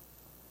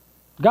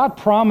 God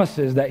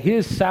promises that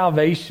His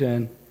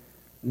salvation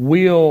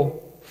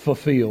will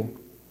fulfill.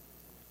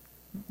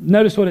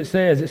 Notice what it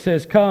says. It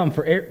says, come,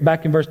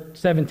 back in verse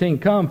 17,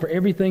 come, for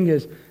everything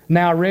is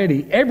now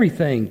ready.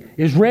 Everything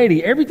is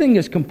ready. Everything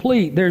is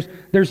complete.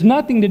 There's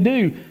nothing to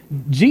do.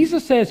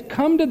 Jesus says,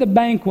 come to the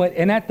banquet,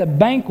 and at the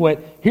banquet,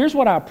 here's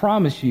what I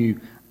promise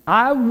you.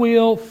 I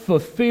will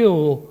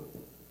fulfill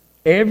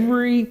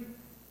everything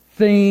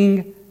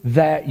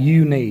that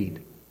you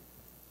need.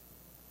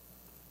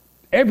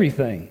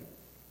 Everything.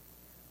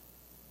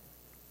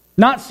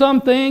 Not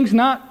some things,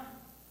 not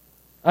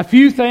a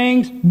few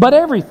things, but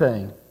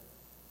everything.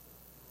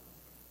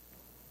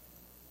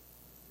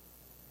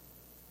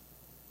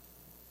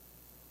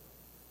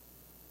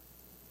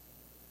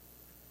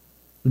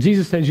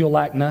 Jesus says you'll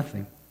lack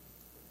nothing.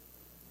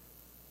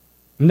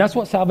 And that's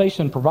what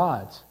salvation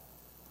provides.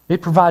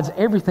 It provides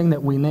everything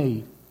that we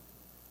need.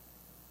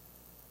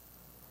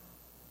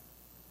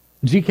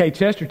 G.K.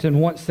 Chesterton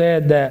once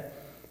said that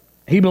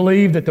he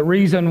believed that the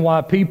reason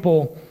why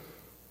people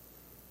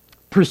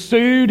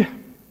pursued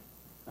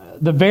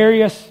the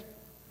various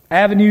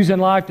avenues in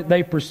life that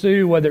they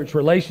pursue, whether it's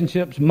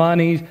relationships,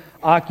 monies,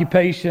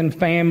 occupation,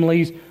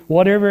 families,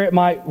 whatever it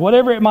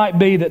might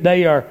be that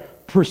they are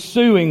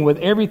pursuing with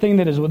everything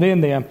that is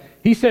within them.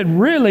 He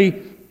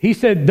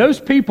said, those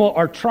people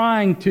are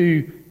trying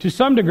to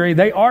some degree,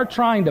 they are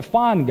trying to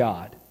find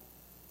God.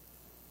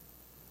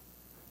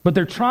 But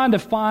they're trying to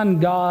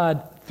find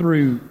God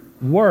through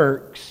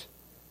works.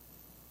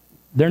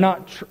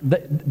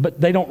 But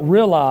they don't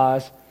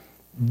realize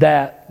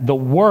that the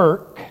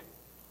work,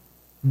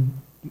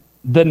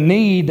 the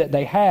need that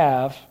they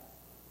have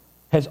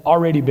has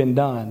already been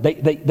done.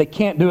 They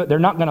can't do it. They're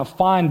not going to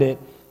find it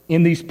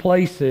in these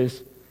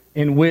places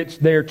in which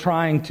they're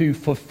trying to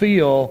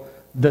fulfill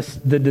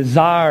the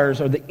desires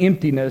or the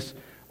emptiness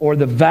or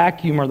the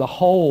vacuum or the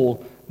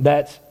hole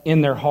that's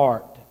in their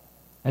heart.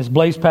 As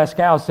Blaise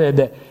Pascal said,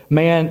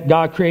 that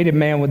God created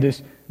man with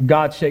this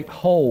God-shaped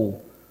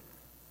hole.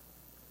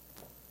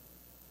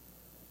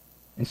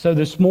 And so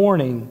this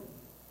morning,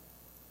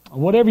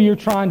 whatever you're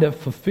trying to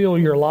fulfill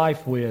your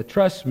life with,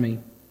 trust me,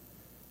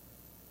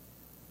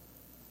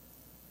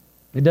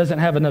 it doesn't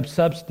have enough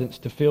substance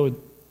to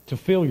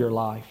fill your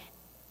life.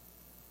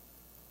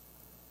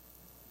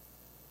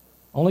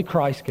 Only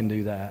Christ can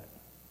do that.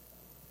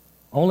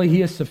 Only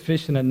He is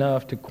sufficient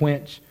enough to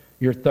quench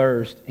your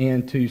thirst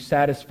and to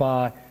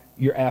satisfy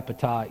your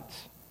appetites.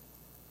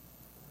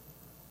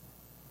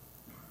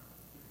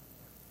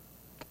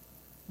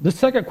 The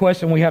second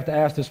question we have to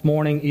ask this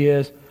morning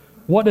is,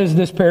 what does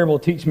this parable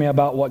teach me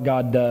about what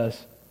God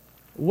does?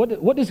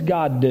 What does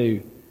God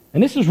do?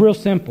 And this is real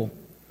simple.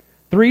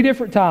 3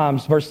 different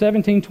times, verse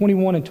 17,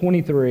 21, and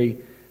 23,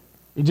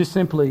 it just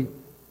simply,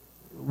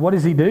 what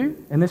does He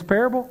do in this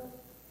parable?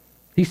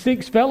 He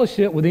seeks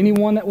fellowship with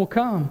anyone that will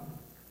come.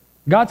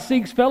 God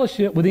seeks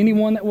fellowship with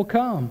anyone that will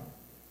come.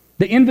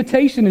 The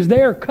invitation is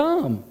there,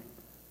 come.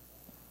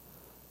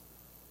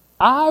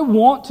 I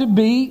want to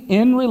be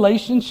in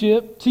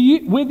relationship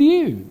with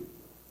you.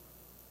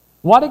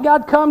 Why did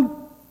God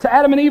come to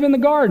Adam and Eve in the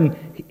garden?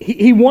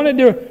 He wanted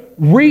to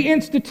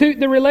reinstitute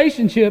the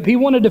relationship. He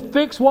wanted to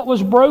fix what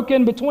was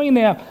broken between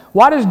them.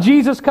 Why does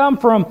Jesus come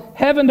from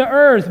heaven to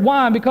earth?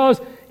 Why?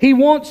 Because He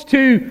wants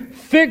to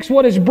fix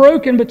what is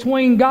broken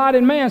between God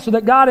and man so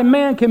that God and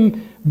man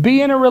can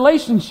be in a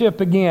relationship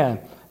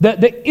again.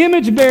 The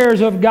image bearers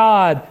of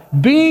God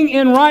being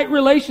in right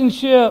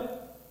relationship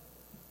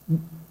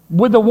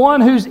with the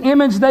one whose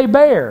image they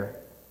bear.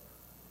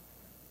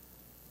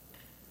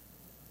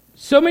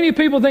 So many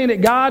people think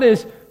that God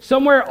is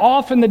somewhere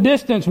off in the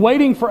distance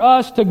waiting for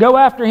us to go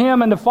after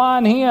Him and to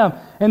find Him.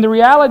 And the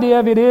reality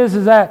of it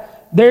is that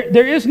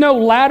there is no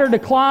ladder to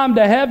climb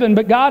to heaven,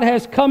 but God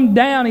has come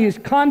down. He has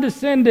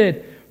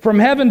condescended from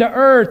heaven to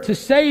earth to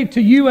say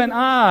to you and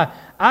I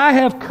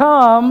have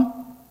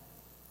come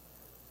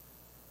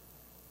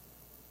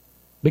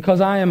because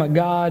I am a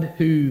God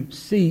who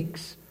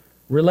seeks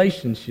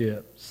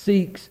relationship,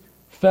 seeks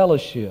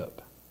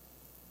fellowship.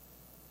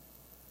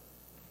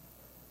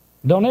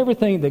 Don't ever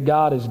think that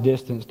God is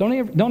distant.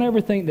 Don't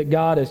ever think that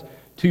God is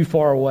too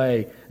far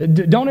away.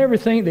 Don't ever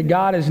think that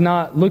God is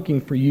not looking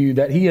for you,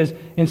 that He is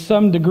in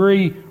some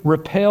degree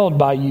repelled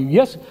by you.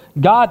 Yes,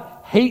 God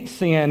hates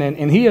sin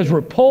and He is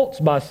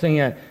repulsed by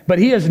sin, but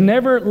He has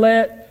never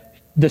let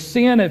the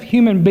sin of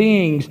human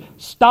beings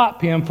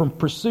stop Him from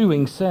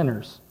pursuing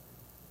sinners.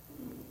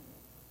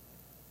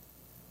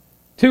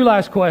 2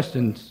 last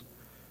questions.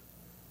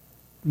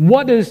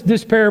 What does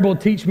this parable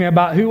teach me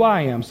about who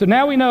I am? So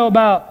now we know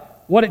about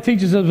what it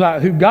teaches us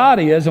about who God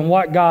is and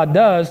what God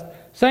does.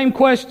 Same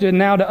question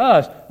now to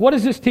us. What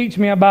does this teach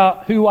me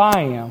about who I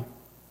am?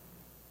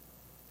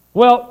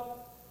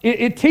 Well,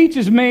 it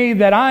teaches me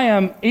that I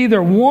am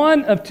either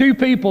one of two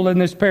people in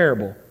this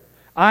parable.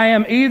 I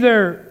am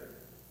either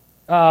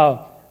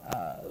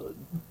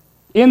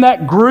in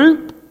that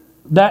group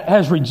that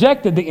has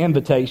rejected the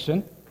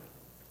invitation,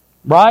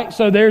 right?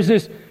 So there's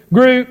this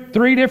group,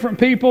 3 different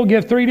people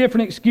give 3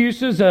 different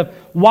excuses of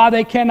why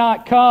they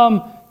cannot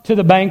come to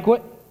the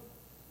banquet.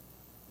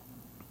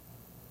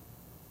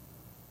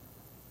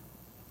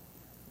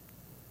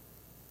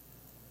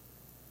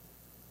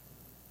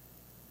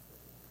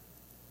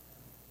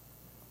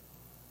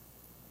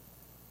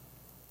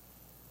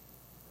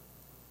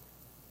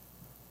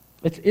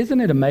 Isn't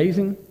it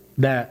amazing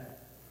that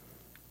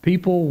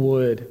people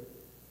would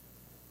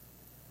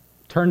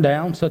turn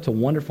down such a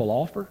wonderful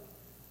offer?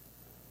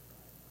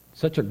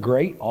 Such a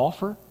great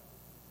offer?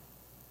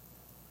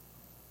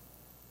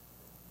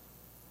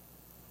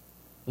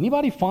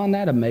 Anybody find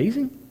that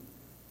amazing?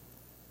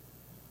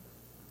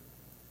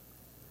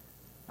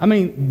 I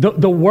mean,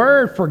 the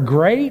word for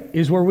great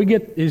is where we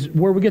get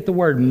the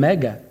word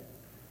mega.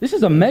 This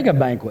is a mega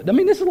banquet. I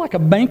mean, this is like a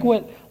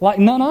banquet like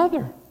none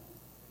other.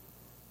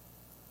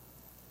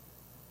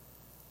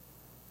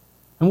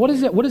 And what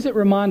does it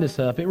remind us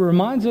of? It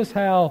reminds us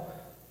how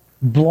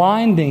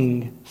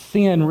blinding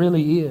sin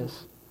really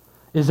is.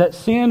 Is that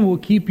sin will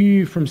keep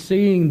you from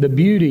seeing the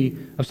beauty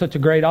of such a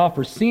great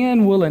offer.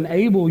 Sin will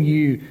enable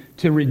you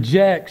to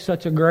reject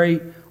such a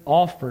great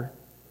offer.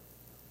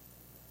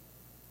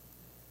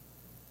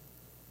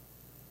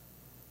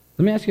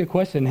 Let me ask you a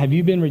question. Have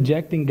you been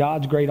rejecting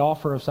God's great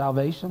offer of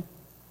salvation?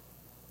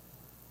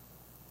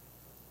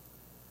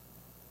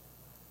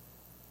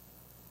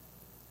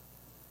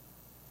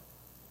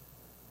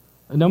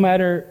 No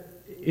matter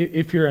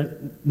if you're a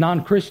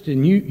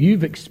non-Christian,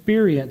 you've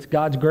experienced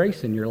God's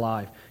grace in your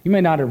life. You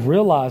may not have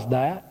realized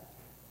that.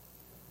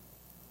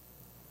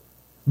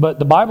 But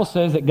the Bible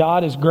says that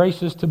God is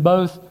gracious to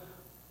both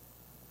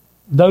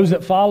those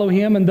that follow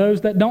Him and those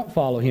that don't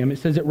follow Him. It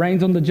says it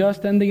rains on the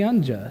just and the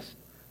unjust.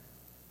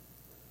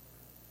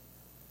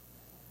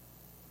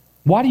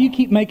 Why do you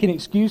keep making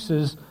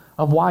excuses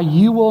of why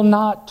you will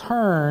not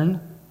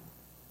turn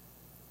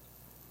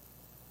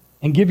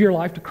and give your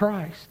life to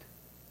Christ?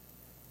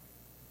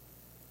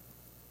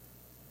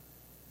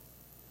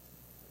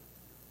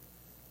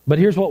 But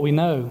here's what we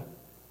know,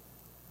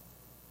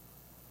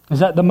 is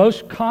that the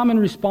most common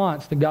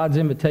response to God's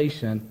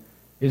invitation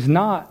is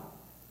not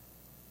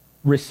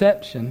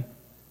reception,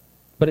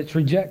 but it's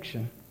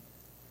rejection.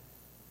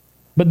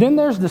 But then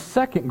there's the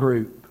second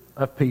group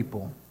of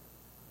people.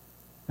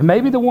 And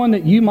maybe the one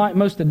that you might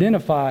most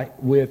identify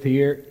with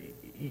here,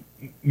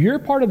 you're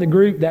part of the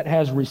group that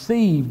has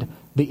received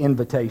the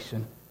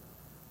invitation.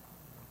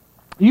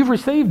 You've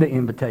received the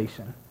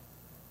invitation.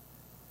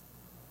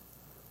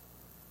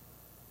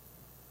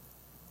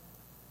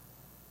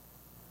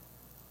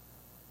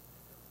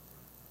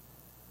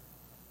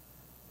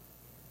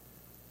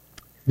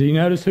 Do you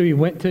notice who he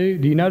went to?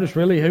 Do you notice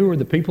really who were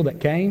the people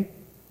that came?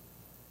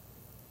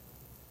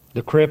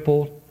 The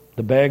crippled,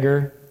 the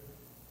beggar.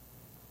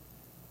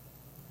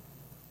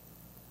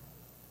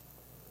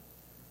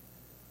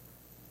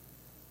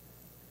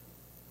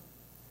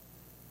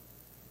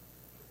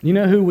 You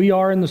know who we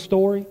are in the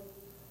story?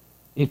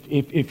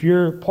 If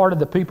you're part of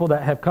the people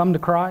that have come to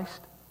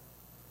Christ,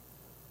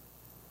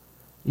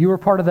 you were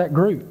part of that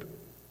group.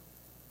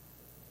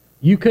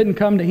 You couldn't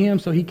come to Him,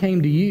 so He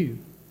came to you.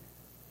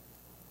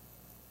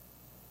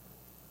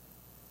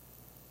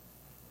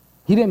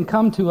 He didn't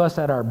come to us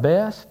at our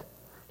best.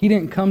 He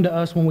didn't come to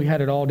us when we had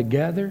it all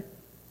together.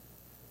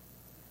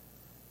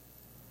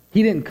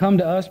 He didn't come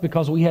to us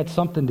because we had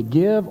something to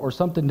give or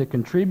something to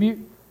contribute.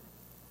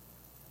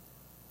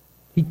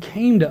 He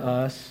came to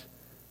us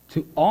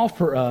to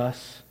offer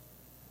us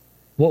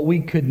what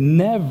we could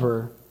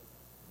never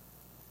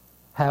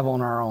have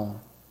on our own.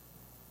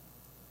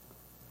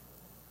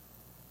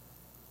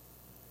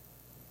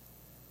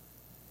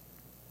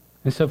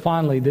 And so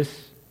finally,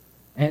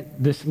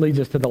 this leads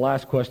us to the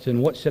last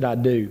question: what should I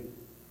do?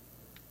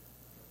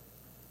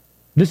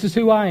 This is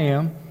who I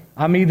am.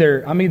 I'm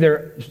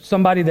either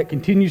somebody that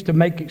continues to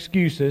make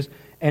excuses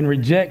and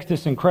rejects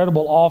this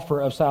incredible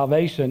offer of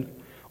salvation,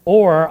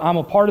 or I'm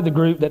a part of the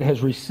group that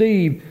has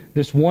received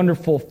this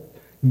wonderful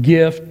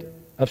gift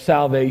of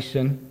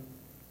salvation.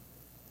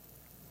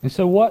 And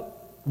so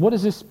what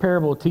does this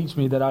parable teach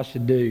me that I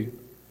should do?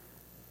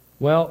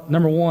 Well,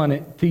 number one,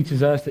 it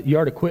teaches us that you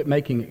are to quit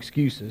making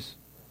excuses.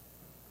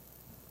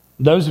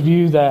 Those of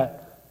you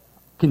that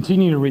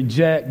continue to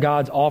reject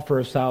God's offer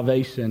of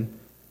salvation,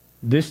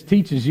 this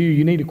teaches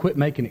you need to quit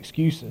making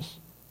excuses.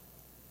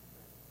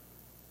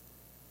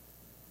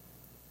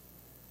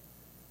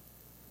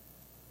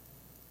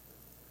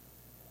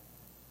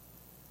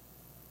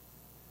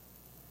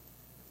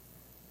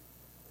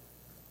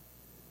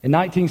 In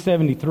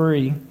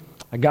 1973,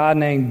 a guy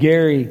named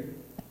Gary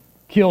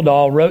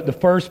Kildall wrote the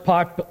first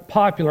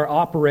popular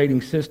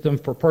operating system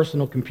for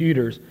personal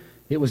computers.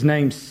 It was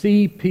named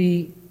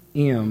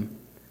CP/M.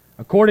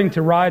 According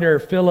to writer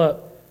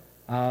Philip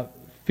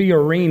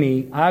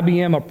Fiorini,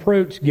 IBM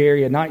approached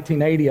Gary in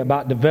 1980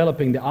 about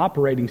developing the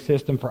operating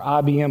system for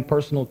IBM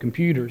personal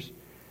computers.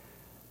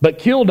 But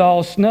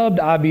Kildall snubbed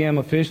IBM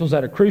officials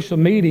at a crucial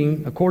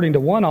meeting, according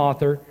to one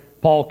author,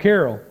 Paul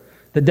Carroll.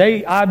 The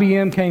day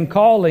IBM came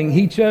calling,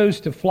 he chose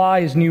to fly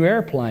his new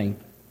airplane.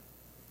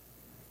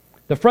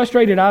 The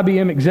frustrated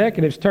IBM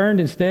executives turned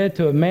instead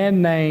to a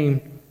man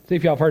named, see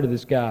if y'all have heard of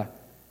this guy,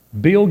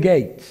 Bill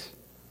Gates,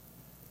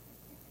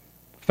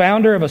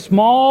 founder of a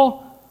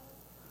small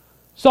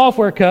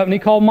software company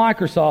called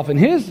Microsoft, and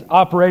his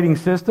operating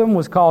system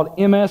was called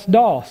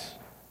MS-DOS.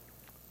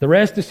 The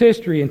rest is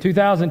history. In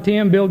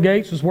 2010, Bill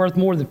Gates was worth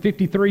more than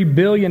 $53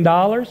 billion,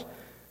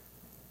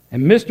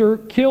 and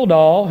Mr.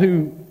 Kildall,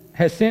 who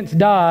has since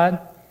died,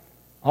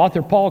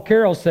 author Paul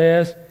Carroll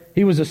says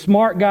he was a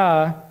smart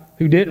guy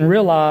who didn't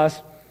realize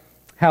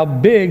how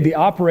big the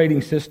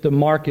operating system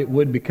market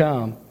would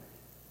become.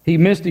 He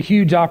missed a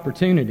huge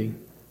opportunity.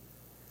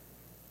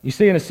 You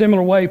see, in a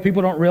similar way,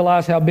 people don't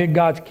realize how big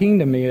God's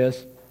kingdom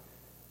is,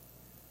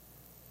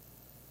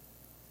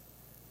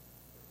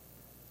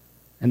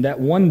 and that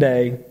one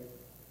day,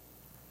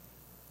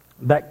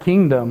 that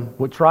kingdom,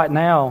 which right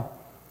now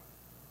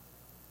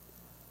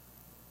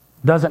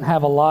doesn't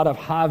have a lot of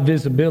high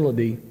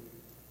visibility,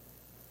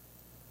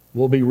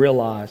 will be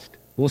realized.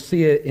 We'll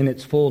see it in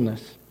its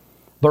fullness.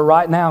 But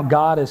right now,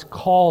 God is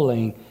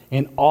calling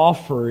and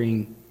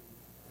offering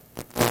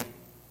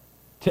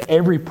to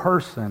every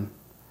person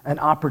an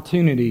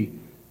opportunity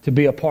to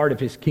be a part of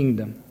His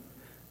kingdom.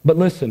 But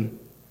listen,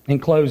 in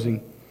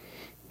closing,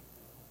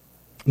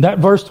 that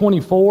verse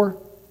 24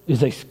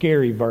 is a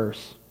scary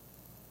verse.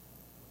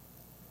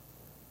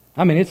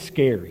 I mean, it's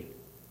scary.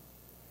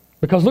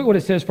 Because look what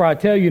it says, "For I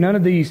tell you, none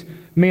of these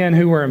men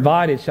who were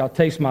invited shall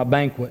taste my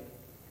banquet."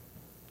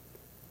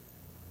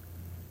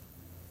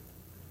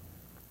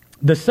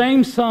 The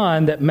same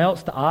sun that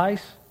melts the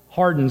ice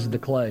hardens the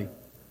clay.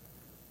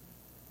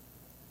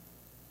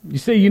 You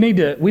see,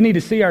 we need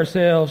to see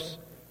ourselves,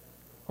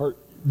 or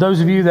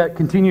those of you that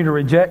continue to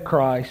reject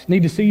Christ,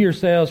 need to see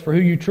yourselves for who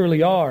you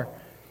truly are.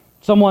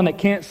 Someone that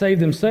can't save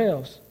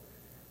themselves.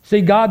 See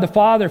God the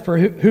Father for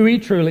who He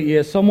truly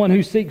is. Someone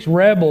who seeks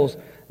rebels,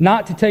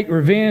 not to take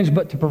revenge,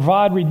 but to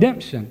provide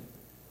redemption.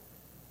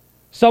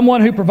 Someone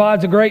who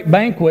provides a great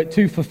banquet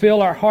to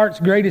fulfill our heart's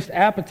greatest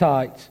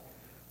appetites,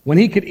 when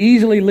He could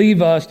easily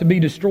leave us to be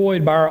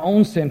destroyed by our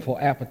own sinful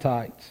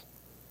appetites.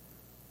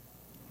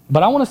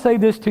 But I want to say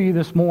this to you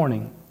this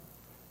morning.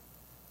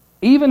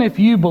 Even if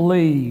you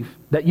believe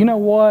that, you know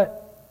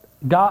what,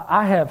 God,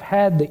 I have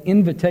had the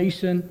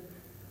invitation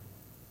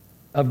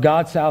of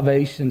God's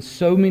salvation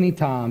so many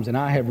times and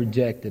I have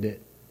rejected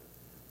it.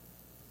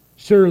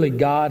 Surely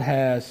God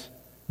has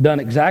done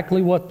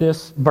exactly what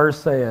this verse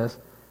says,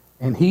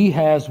 and He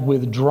has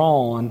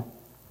withdrawn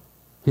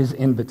His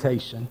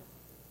invitation.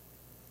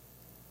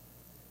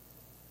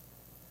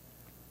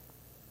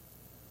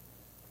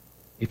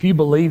 If you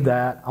believe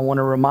that, I want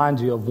to remind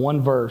you of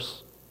one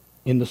verse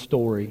in the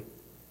story,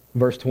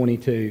 verse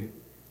 22.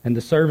 "And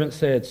the servant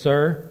said,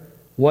 'Sir,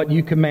 what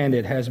you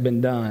commanded has been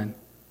done,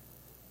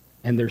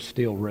 and there's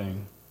still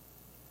room.'"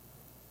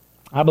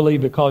 I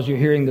believe because you're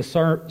hearing this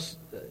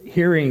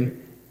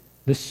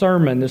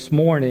sermon this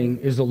morning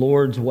is the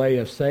Lord's way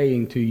of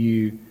saying to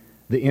you,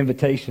 the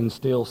invitation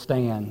still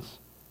stands.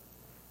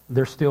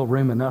 There's still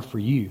room enough for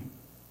you.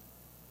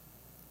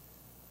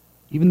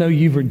 Even though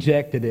you've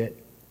rejected it,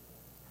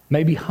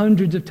 maybe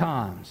hundreds of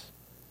times,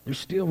 there's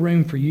still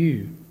room for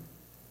you.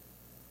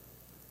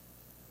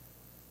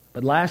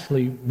 But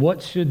lastly,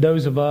 what should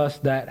those of us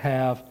that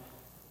have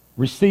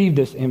received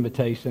this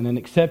invitation and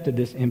accepted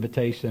this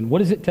invitation, what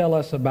does it tell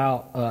us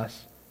about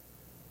us?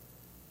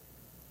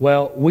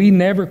 Well, we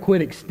never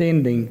quit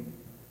extending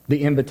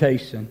the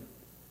invitation.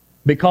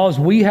 Because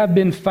we have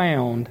been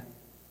found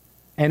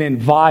and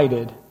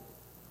invited,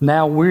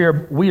 now we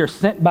are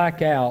sent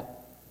back out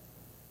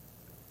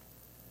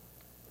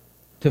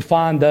to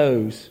find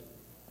those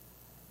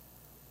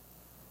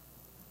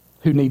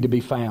who need to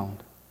be found.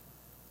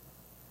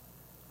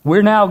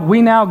 We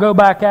now go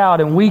back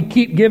out and we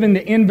keep giving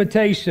the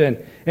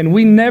invitation, and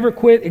we never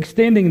quit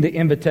extending the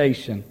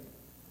invitation.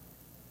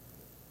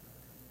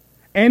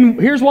 And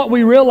here's what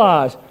we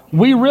realize.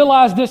 We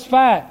realize this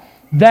fact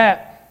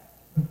that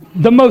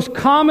the most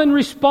common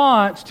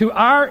response to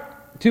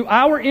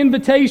our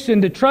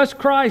invitation to trust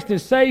Christ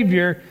as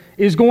Savior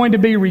is going to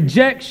be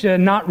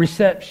rejection, not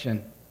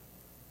reception.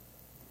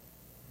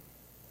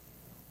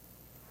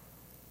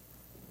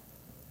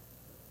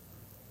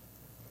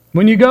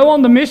 When you go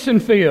on the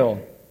mission field,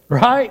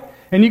 right?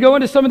 And you go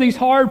into some of these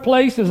hard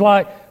places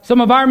like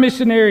some of our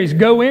missionaries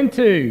go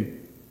into,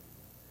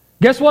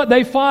 guess what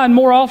they find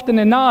more often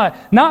than not?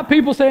 Not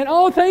people saying,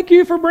 "Oh, thank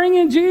you for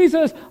bringing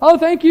Jesus. Oh,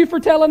 thank you for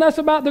telling us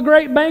about the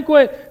great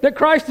banquet that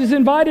Christ has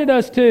invited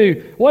us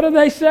to." What do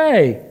they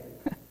say?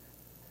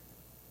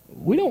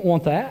 We don't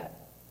want that.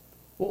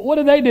 What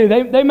do?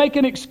 They make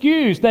an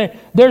excuse.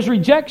 There's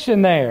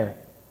rejection there.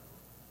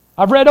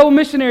 I've read old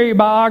missionary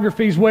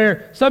biographies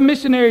where some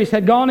missionaries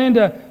had gone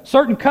into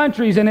certain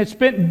countries and had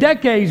spent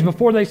decades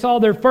before they saw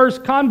their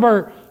first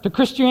convert to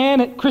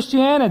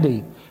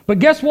Christianity. But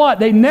guess what?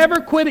 They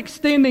never quit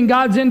extending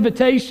God's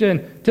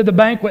invitation to the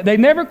banquet. They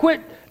never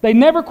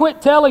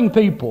quit telling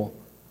people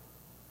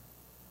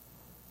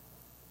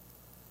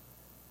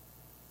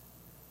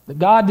that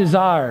God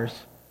desires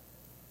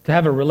to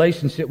have a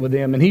relationship with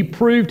them, and He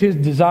proved His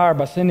desire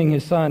by sending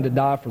His Son to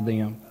die for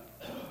them.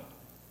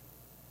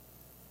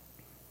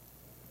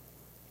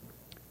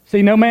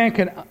 See, no man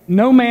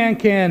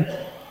can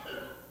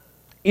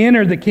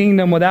enter the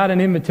kingdom without an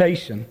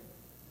invitation.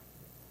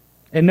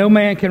 And no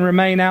man can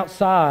remain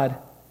outside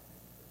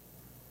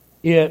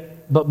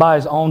it but by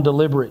his own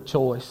deliberate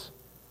choice.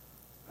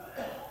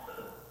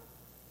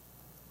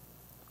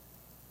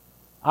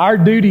 Our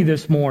duty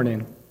this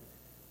morning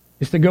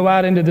is to go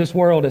out into this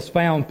world as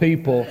found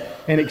people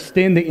and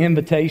extend the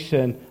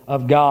invitation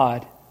of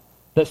God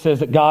that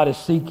says that God is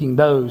seeking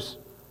those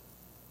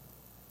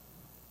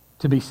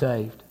to be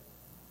saved.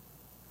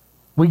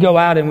 We go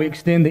out and we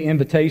extend the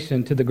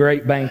invitation to the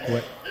great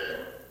banquet.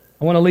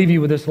 I want to leave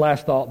you with this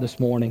last thought this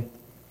morning.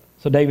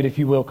 So David, if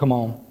you will, come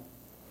on.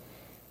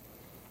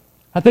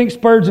 I think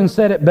Spurgeon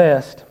said it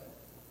best.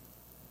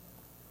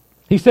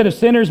 He said, "If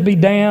sinners be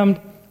damned,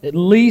 at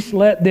least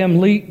let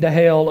them leap to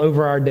hell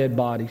over our dead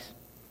bodies.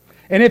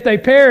 And if they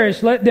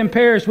perish, let them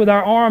perish with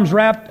our arms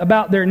wrapped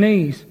about their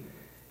knees,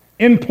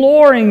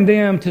 imploring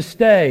them to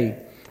stay.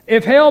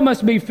 If hell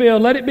must be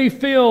filled, let it be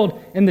filled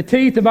in the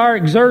teeth of our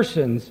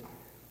exertions,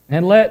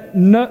 and let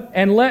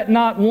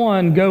not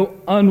one go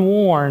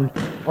unwarned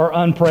or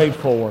unprayed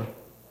for."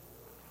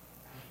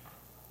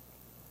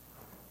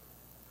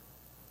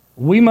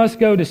 We must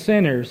go to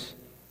sinners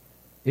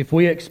if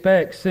we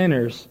expect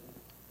sinners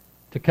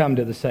to come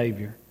to the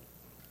Savior.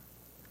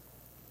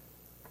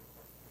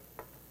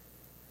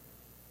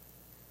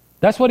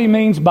 That's what he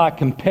means by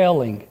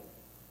compelling.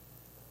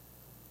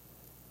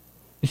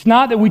 It's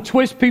not that we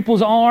twist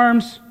people's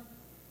arms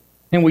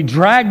and we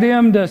drag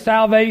them to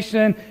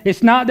salvation.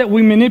 It's not that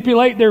we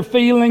manipulate their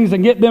feelings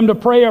and get them to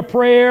pray a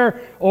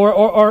prayer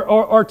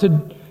or to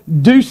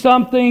do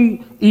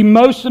something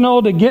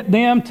emotional to get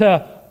them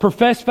to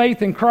profess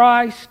faith in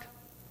Christ.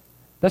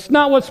 That's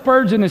not what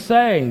Spurgeon is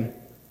saying.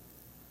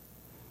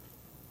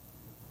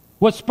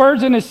 What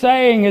Spurgeon is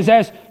saying is,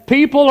 as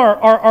people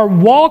are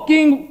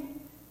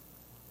walking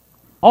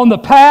on the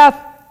path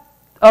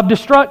of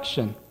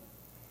destruction,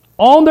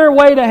 on their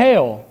way to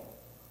hell,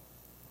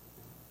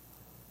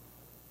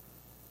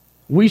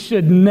 we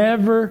should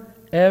never,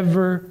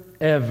 ever,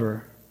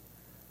 ever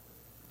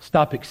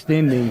stop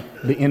extending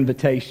the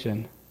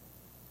invitation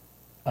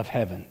of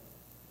heaven.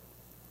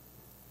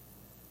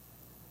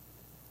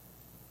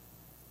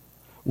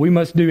 We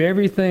must do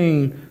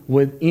everything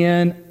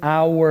within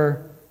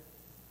our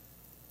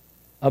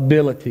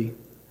ability,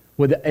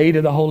 with the aid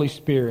of the Holy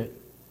Spirit,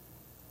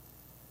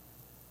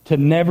 to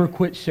never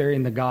quit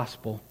sharing the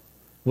gospel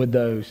with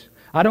those.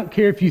 I don't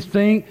care if you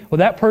think, well,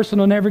 that person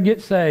will never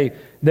get saved.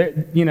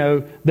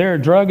 They're a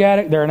drug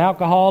addict, they're an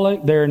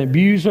alcoholic, they're an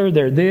abuser,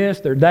 they're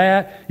this, they're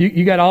that.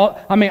 You got all.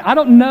 I mean, I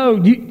don't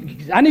know.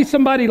 I need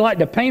somebody like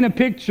to paint a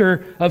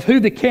picture of who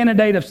the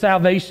candidate of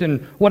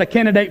salvation, what a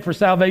candidate for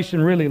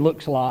salvation really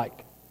looks like.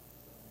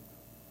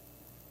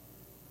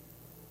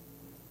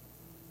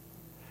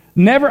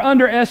 Never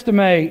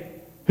underestimate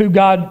who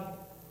God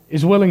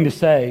is willing to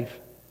save.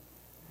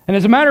 And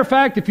as a matter of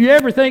fact, if you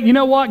ever think, you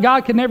know what,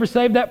 God can never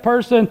save that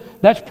person,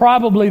 that's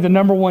probably the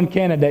number one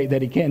candidate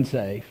that He can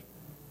save.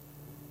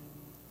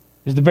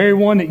 Is the very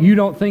one that you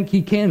don't think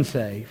He can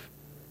save.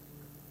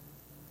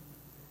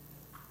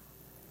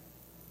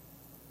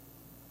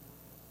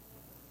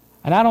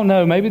 And I don't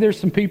know, maybe there's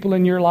some people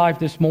in your life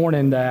this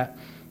morning that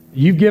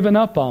you've given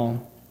up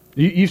on.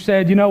 You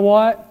said, you know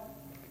what?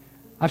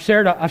 I've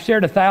shared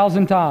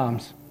 1,000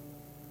 times.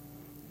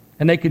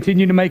 and they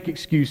continue to make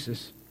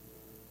excuses.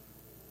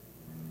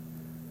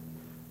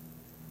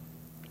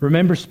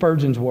 Remember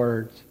Spurgeon's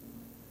words.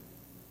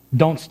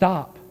 Don't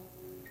stop.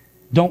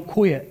 Don't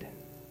quit.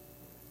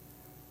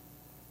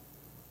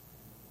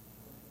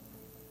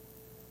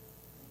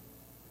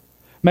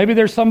 Maybe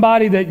there's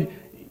somebody that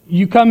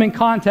you come in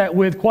contact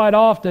with quite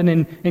often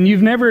and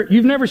you've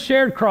never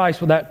shared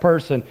Christ with that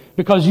person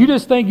because you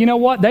just think, you know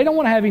what, they don't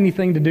want to have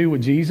anything to do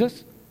with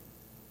Jesus.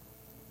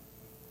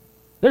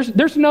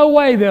 There's no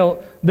way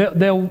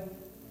they'll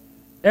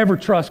ever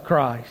trust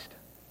Christ.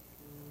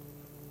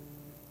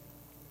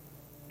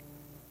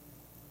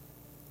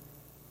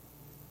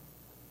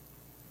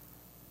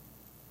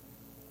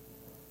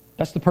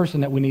 That's the person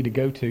that we need to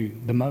go to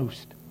the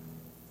most.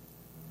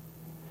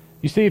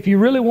 You see, if you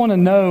really want to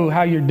know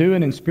how you're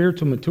doing in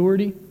spiritual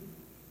maturity,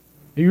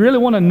 if you really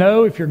want to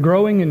know if you're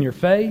growing in your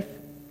faith,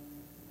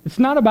 it's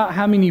not about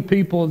how many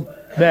people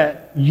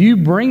that you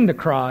bring to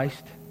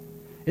Christ.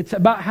 It's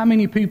about how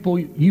many people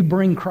you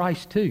bring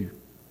Christ to.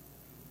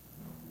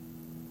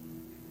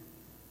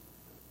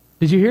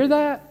 Did you hear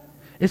that?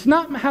 It's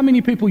not how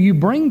many people you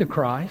bring to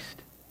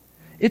Christ.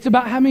 It's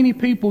about how many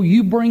people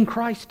you bring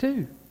Christ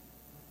to.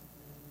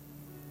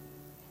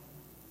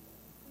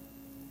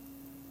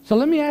 So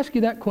let me ask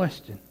you that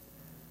question.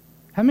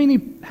 How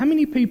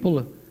many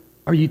people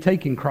are you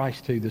taking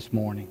Christ to this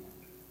morning?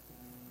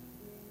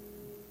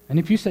 And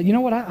if you say, you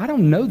know what, I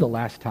don't know the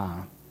last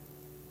time.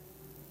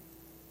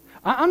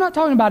 I'm not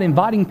talking about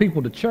inviting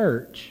people to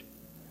church.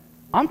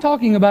 I'm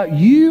talking about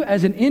you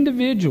as an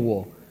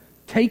individual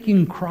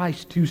taking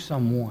Christ to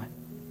someone.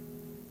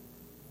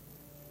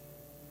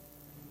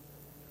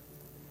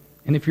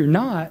 And if you're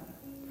not,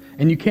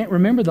 and you can't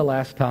remember the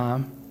last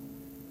time,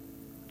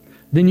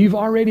 then you've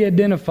already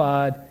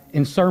identified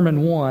in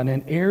Sermon 1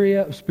 an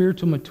area of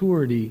spiritual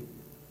maturity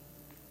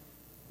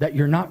that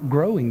you're not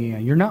growing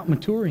in, you're not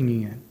maturing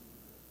in.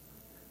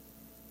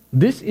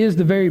 This is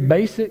the very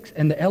basics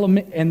and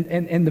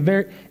the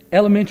very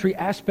elementary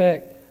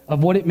aspect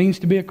of what it means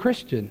to be a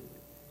Christian,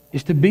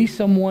 is to be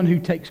someone who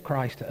takes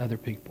Christ to other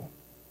people.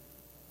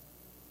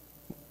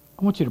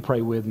 I want you to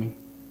pray with me.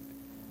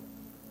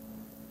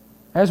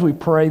 As we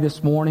pray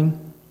this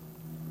morning,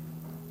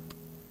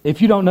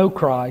 if you don't know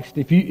Christ,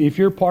 if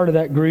you're part of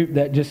that group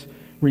that just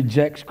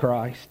rejects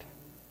Christ,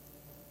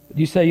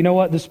 you say, you know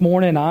what, this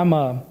morning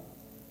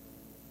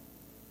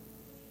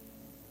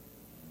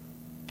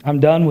I'm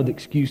done with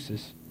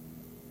excuses.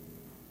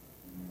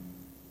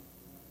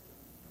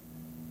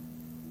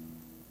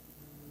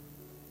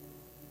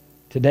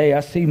 Today I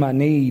see my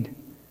need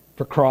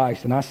for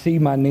Christ, and I see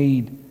my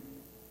need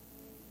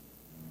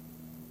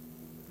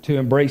to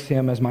embrace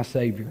Him as my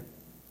Savior.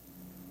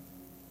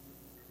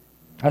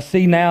 I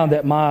see now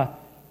that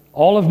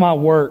all of my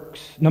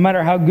works, no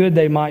matter how good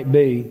they might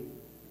be,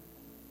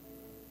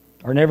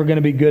 are never going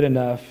to be good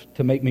enough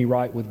to make me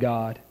right with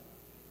God.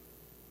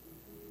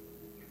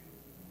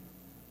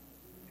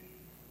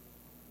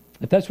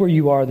 If that's where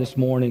you are this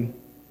morning,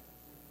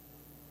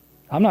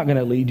 I'm not going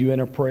to lead you in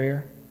a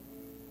prayer.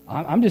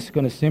 I'm just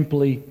going to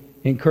simply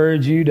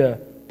encourage you to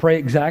pray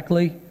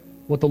exactly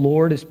what the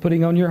Lord is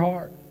putting on your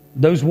heart.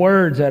 Those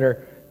words that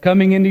are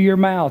coming into your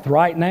mouth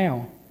right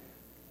now,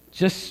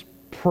 just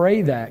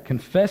pray that,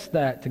 confess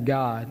that to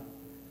God.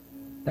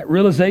 That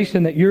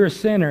realization that you're a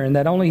sinner and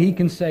that only He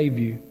can save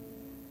you.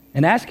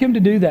 And ask Him to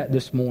do that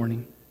this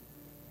morning.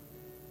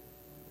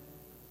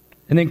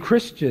 And then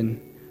Christian,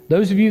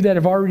 those of you that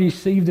have already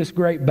received this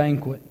great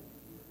banquet,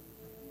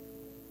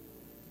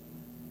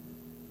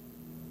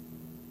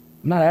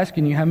 I'm not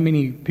asking you how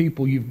many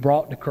people you've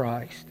brought to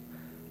Christ,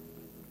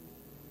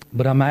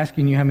 but I'm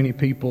asking you how many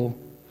people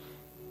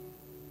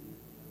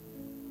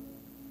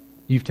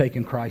you've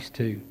taken Christ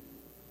to.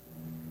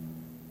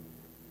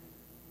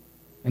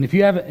 And if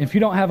you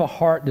don't have a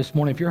heart this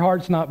morning, if your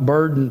heart's not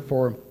burdened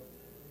for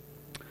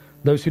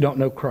those who don't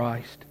know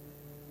Christ,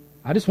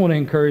 I just want to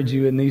encourage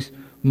you in these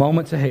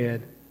moments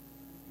ahead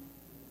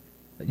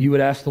that you would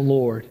ask the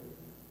Lord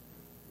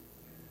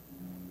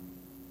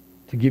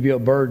to give you a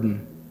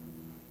burden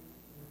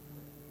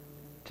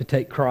to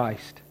take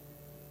Christ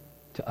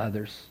to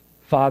others.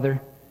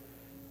 Father,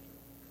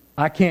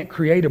 I can't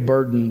create a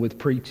burden with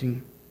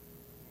preaching.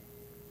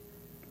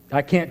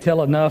 I can't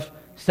tell enough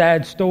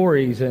sad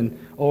stories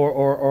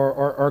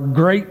or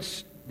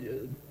great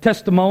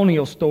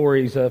testimonial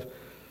stories of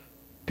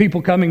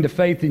people coming to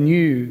faith in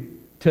you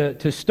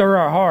to stir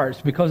our hearts,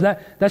 because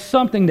that's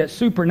something that's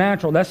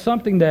supernatural. That's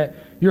something that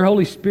your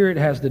Holy Spirit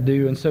has to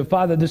do. And so,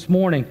 Father, this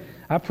morning,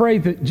 I pray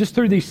that just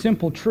through these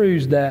simple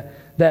truths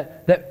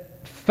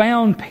that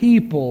found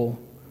people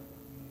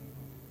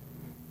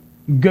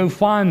go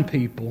find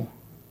people,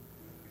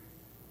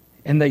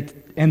 and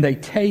they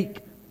take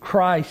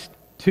Christ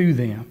to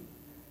them.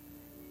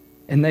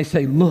 And they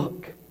say,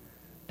 look,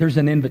 there's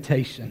an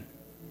invitation.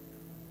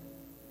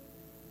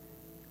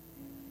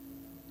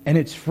 And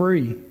it's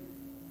free.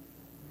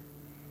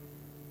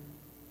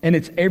 And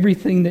it's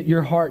everything that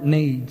your heart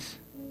needs.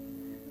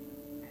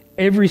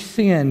 Every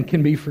sin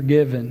can be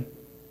forgiven.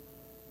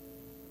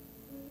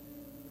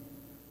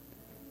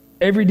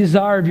 every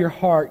desire of your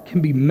heart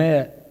can be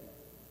met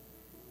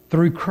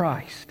through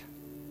Christ.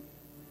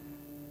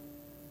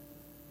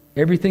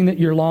 Everything that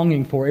you're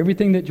longing for,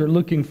 everything that you're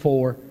looking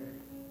for,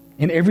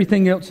 and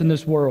everything else in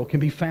this world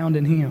can be found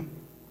in Him.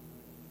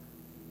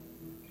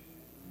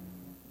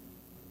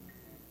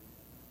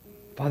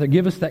 Father,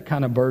 give us that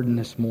kind of burden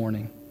this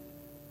morning.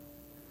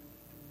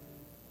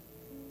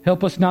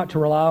 Help us not to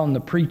rely on the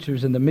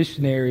preachers and the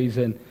missionaries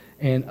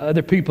and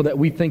other people that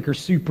we think are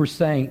super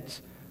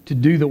saints to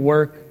do the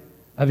work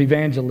of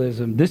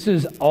evangelism. This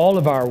is all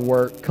of our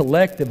work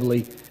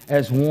collectively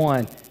as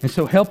one. And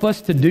so help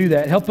us to do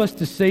that. Help us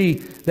to see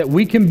that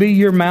we can be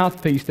your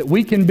mouthpiece, that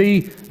we can be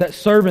that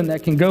servant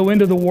that can go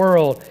into the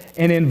world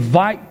and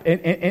invite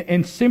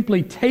and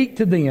simply take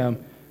to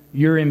them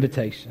your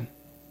invitation.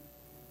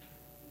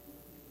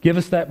 Give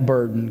us that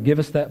burden. Give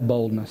us that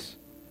boldness.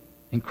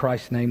 In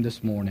Christ's name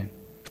this morning,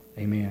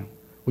 amen.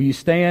 Will you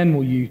stand?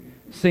 Will you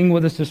sing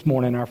with us this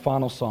morning our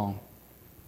final song?